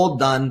it's all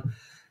done.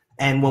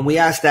 And when we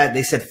asked that,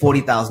 they said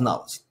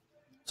 $40,000.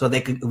 So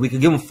we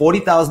could give them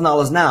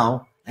 $40,000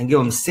 now and give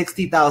them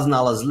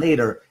 $60,000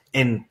 later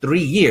in 3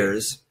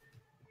 years.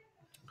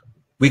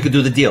 We could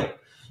do the deal.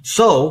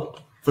 So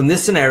from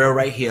this scenario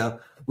right here,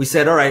 we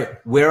said, all right,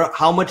 where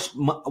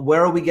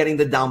are we getting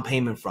the down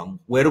payment from?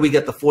 Where do we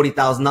get the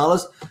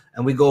 $40,000?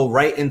 And we go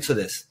right into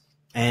this.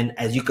 And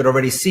as you could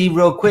already see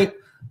real quick,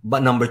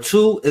 but number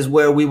 2 is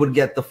where we would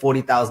get the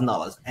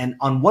 $40,000. And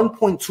on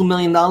 $1.2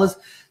 million,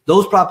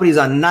 those properties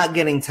are not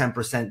getting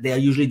 10%. They are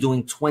usually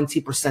doing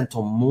 20%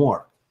 or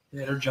more.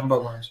 Yeah, they're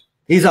jumbo loans.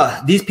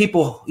 These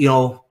people,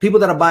 people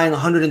that are buying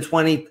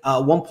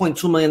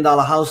 $1.2 million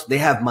house, they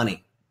have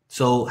money.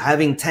 So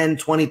having 10,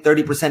 20,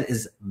 30%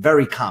 is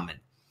very common.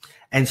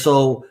 And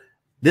so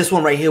this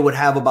one right here would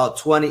have about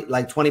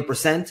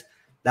 20%.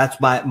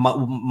 That's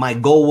my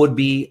goal would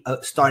be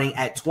starting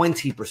at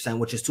 20%,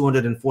 which is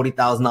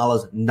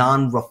 $240,000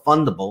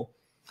 non-refundable.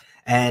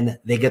 And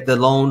they get the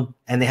loan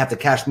and they have to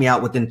cash me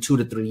out within 2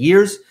 to 3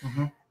 years.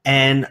 Mm-hmm.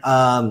 And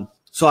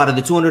so out of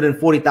the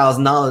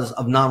 $240,000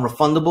 of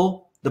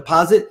non-refundable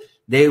deposit,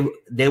 they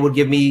would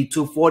give me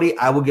 $240,000.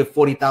 I would give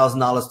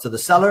 $40,000 to the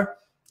seller,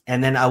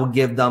 and then I would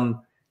give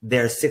them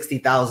their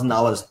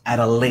 $60,000 at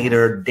a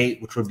later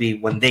date, which would be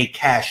when they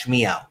cash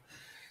me out.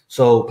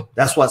 So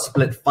that's what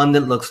split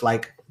funded looks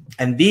like.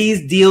 And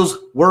these deals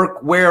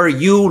work where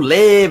you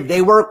live.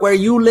 They work where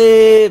you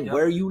live. Yep.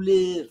 Where you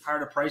live. The higher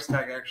the price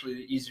tag, actually,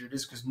 the easier it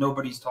is because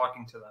nobody's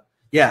talking to them.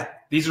 Yeah.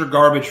 These are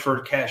garbage for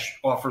cash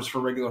offers for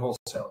regular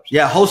wholesalers.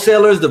 Yeah,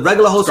 wholesalers, the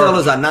regular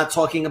wholesalers are not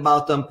talking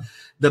about them.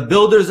 The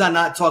builders are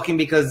not talking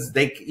because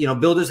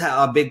builders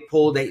have a big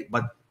pull,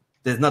 but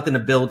there's nothing to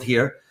build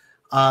here.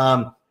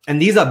 And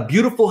these are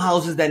beautiful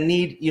houses that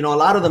need, a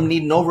lot of them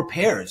need no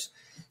repairs.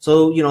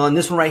 So, you know, on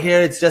this one right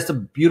here, it's just a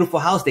beautiful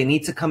house. They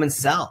need to come and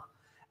sell,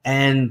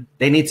 and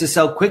they need to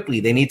sell quickly.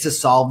 They need to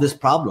solve this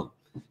problem.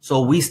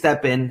 So we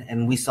step in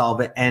and we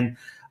solve it. And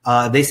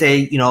they say,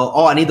 you know,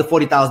 oh, I need the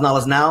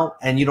 $40,000 now,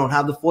 and you don't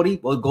have the 40.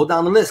 Well, go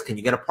down the list. Can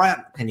you get a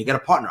partner? Can you get a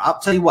partner? I'll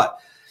tell you what,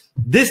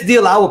 this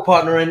deal I will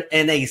partner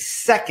in a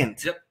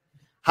second. Yep.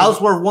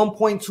 House worth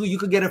 1.2, you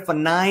could get it for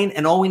 9,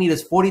 and all we need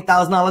is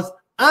 $40,000.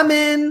 I'm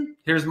in.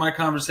 Here's my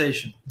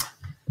conversation.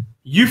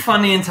 You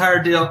fund the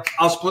entire deal.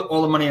 I'll split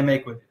all the money I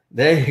make with you.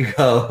 There you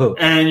go.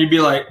 And you'd be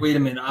like, wait a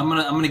minute, I'm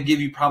gonna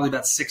give you probably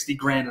about 60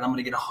 grand, and I'm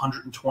gonna get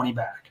 120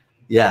 back.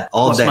 Yeah,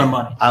 all plus day. My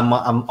money. I'm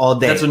all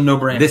day. That's a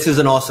no-brainer. This is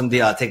an awesome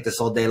deal. I'll take this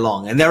all day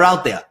long, and they're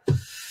out there.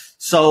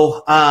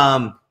 So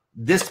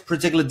this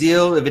particular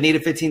deal, if it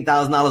needed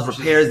 $15,000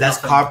 repairs, that's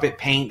carpet,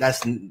 paint,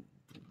 that's, you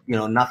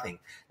know, nothing.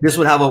 This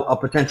would have a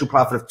potential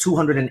profit of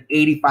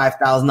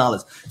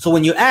 $285,000. So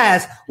when you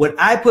ask, would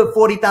I put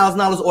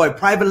 $40,000, or a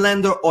private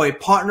lender or a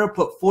partner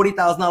put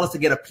 $40,000 to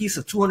get a piece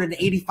of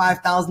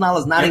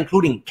 $285,000, not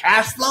including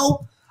cash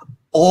flow?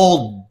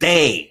 All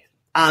day.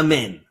 I'm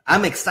in.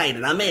 I'm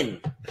excited. I'm in.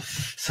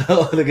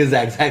 So look at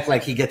Zach. Zach's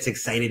like, he gets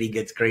excited. He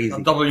gets crazy.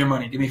 I'll double your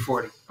money. Give me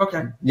 40.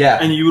 Okay.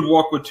 Yeah. And you would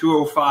walk with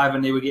 205,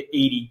 and they would get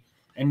 80.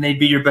 And they'd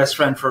be your best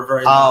friend for a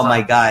very long time. Oh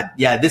my God.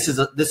 Yeah, this is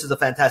a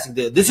fantastic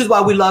deal. This is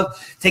why we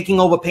love taking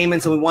over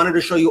payments, and we wanted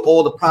to show you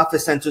all the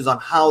profit centers on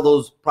how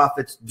those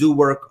profits do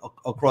work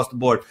across the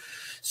board.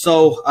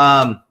 So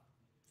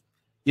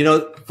you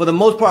know, for the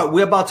most part,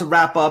 we're about to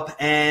wrap up,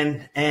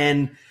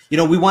 and you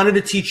know, we wanted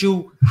to teach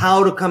you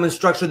how to come and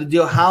structure the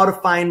deal, how to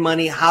find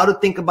money, how to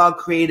think about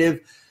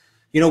creative.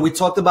 You know, we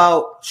talked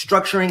about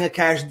structuring a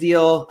cash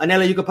deal.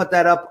 Anela, you can put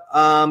that up.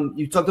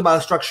 You talked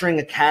about structuring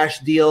a cash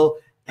deal.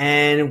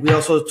 And we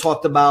also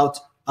talked about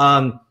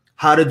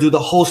how to do the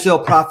wholesale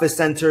profit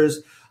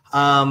centers.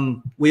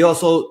 We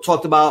also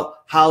talked about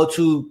how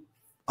to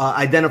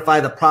identify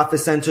the profit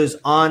centers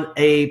on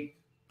a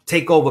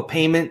takeover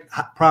payment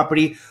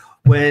property.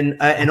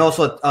 And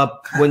also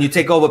when you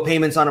take over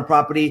payments on a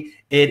property,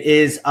 it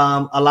is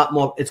a lot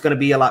more. It's going to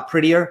be a lot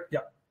prettier.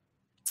 Yeah,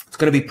 it's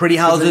going to be pretty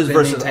houses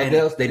versus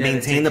deals. They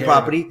maintain the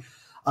property.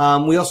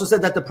 We also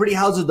said that the pretty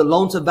houses, the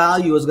loan to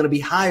value is going to be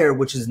higher,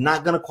 which is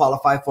not going to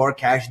qualify for a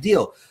cash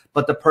deal,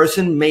 but the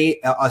person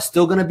are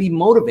still going to be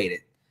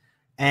motivated.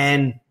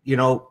 And, you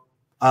know,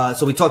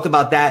 so we talked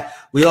about that.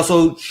 We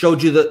also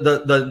showed you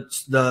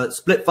the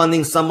split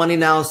funding, some money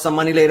now, some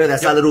money later.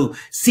 That's our little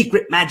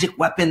secret magic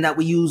weapon that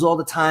we use all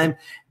the time.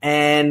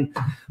 And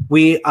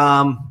we,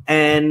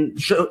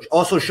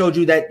 also showed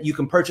you that you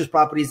can purchase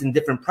properties in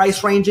different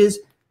price ranges.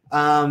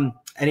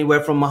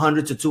 Anywhere from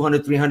 100 to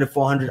 200, 300,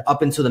 400,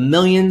 up into the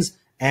millions.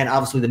 And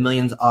obviously the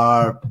millions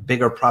are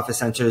bigger profit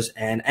centers.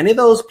 And any of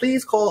those,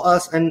 please call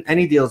us, and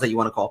any deals that you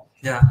want to call.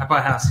 Yeah, I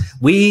buy houses.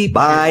 We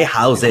buy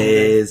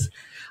houses.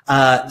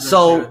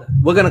 So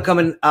we're going to come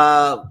and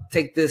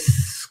take this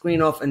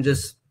screen off and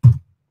just,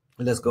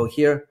 let's go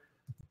here.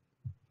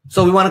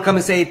 So we want to come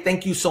and say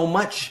thank you so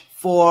much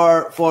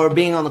for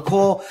being on the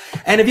call.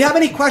 And if you have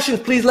any questions,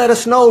 please let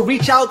us know.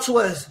 Reach out to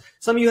us.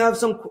 Some of you have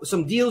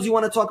some deals you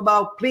want to talk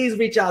about, please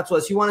reach out to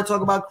us. You want to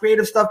talk about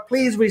creative stuff,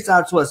 please reach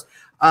out to us.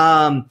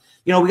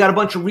 You know, we got a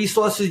bunch of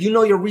resources. You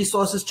know your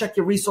resources. Check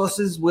your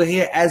resources. We're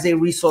here as a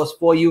resource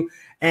for you.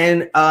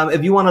 And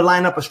if you want to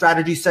line up a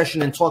strategy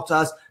session and talk to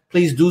us,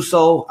 please do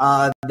so.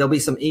 There'll be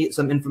some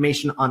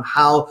information on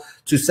how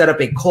to set up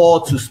a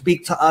call to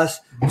speak to us,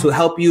 to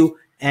help you.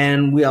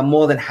 And we are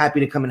more than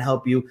happy to come and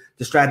help you.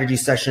 The strategy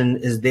session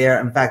is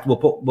there. In fact,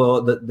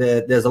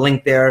 there's a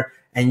link there,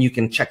 and you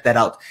can check that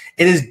out.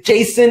 It is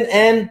Jason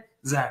and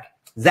Zach.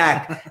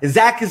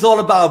 Zach is all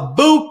about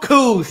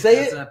buku.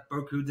 Say it.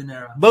 Beaucoup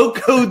dinero.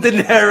 Beaucoup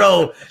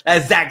dinero.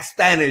 That's Zach's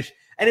Spanish.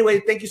 Anyway,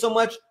 thank you so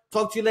much.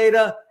 Talk to you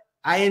later.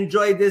 I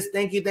enjoyed this.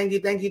 Thank you.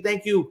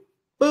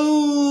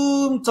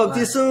 Boom. Talk to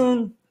you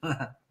soon.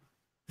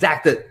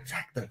 Zach the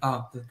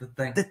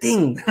thing. The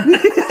thing.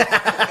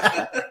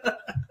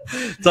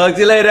 Talk to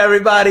you later,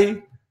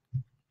 everybody.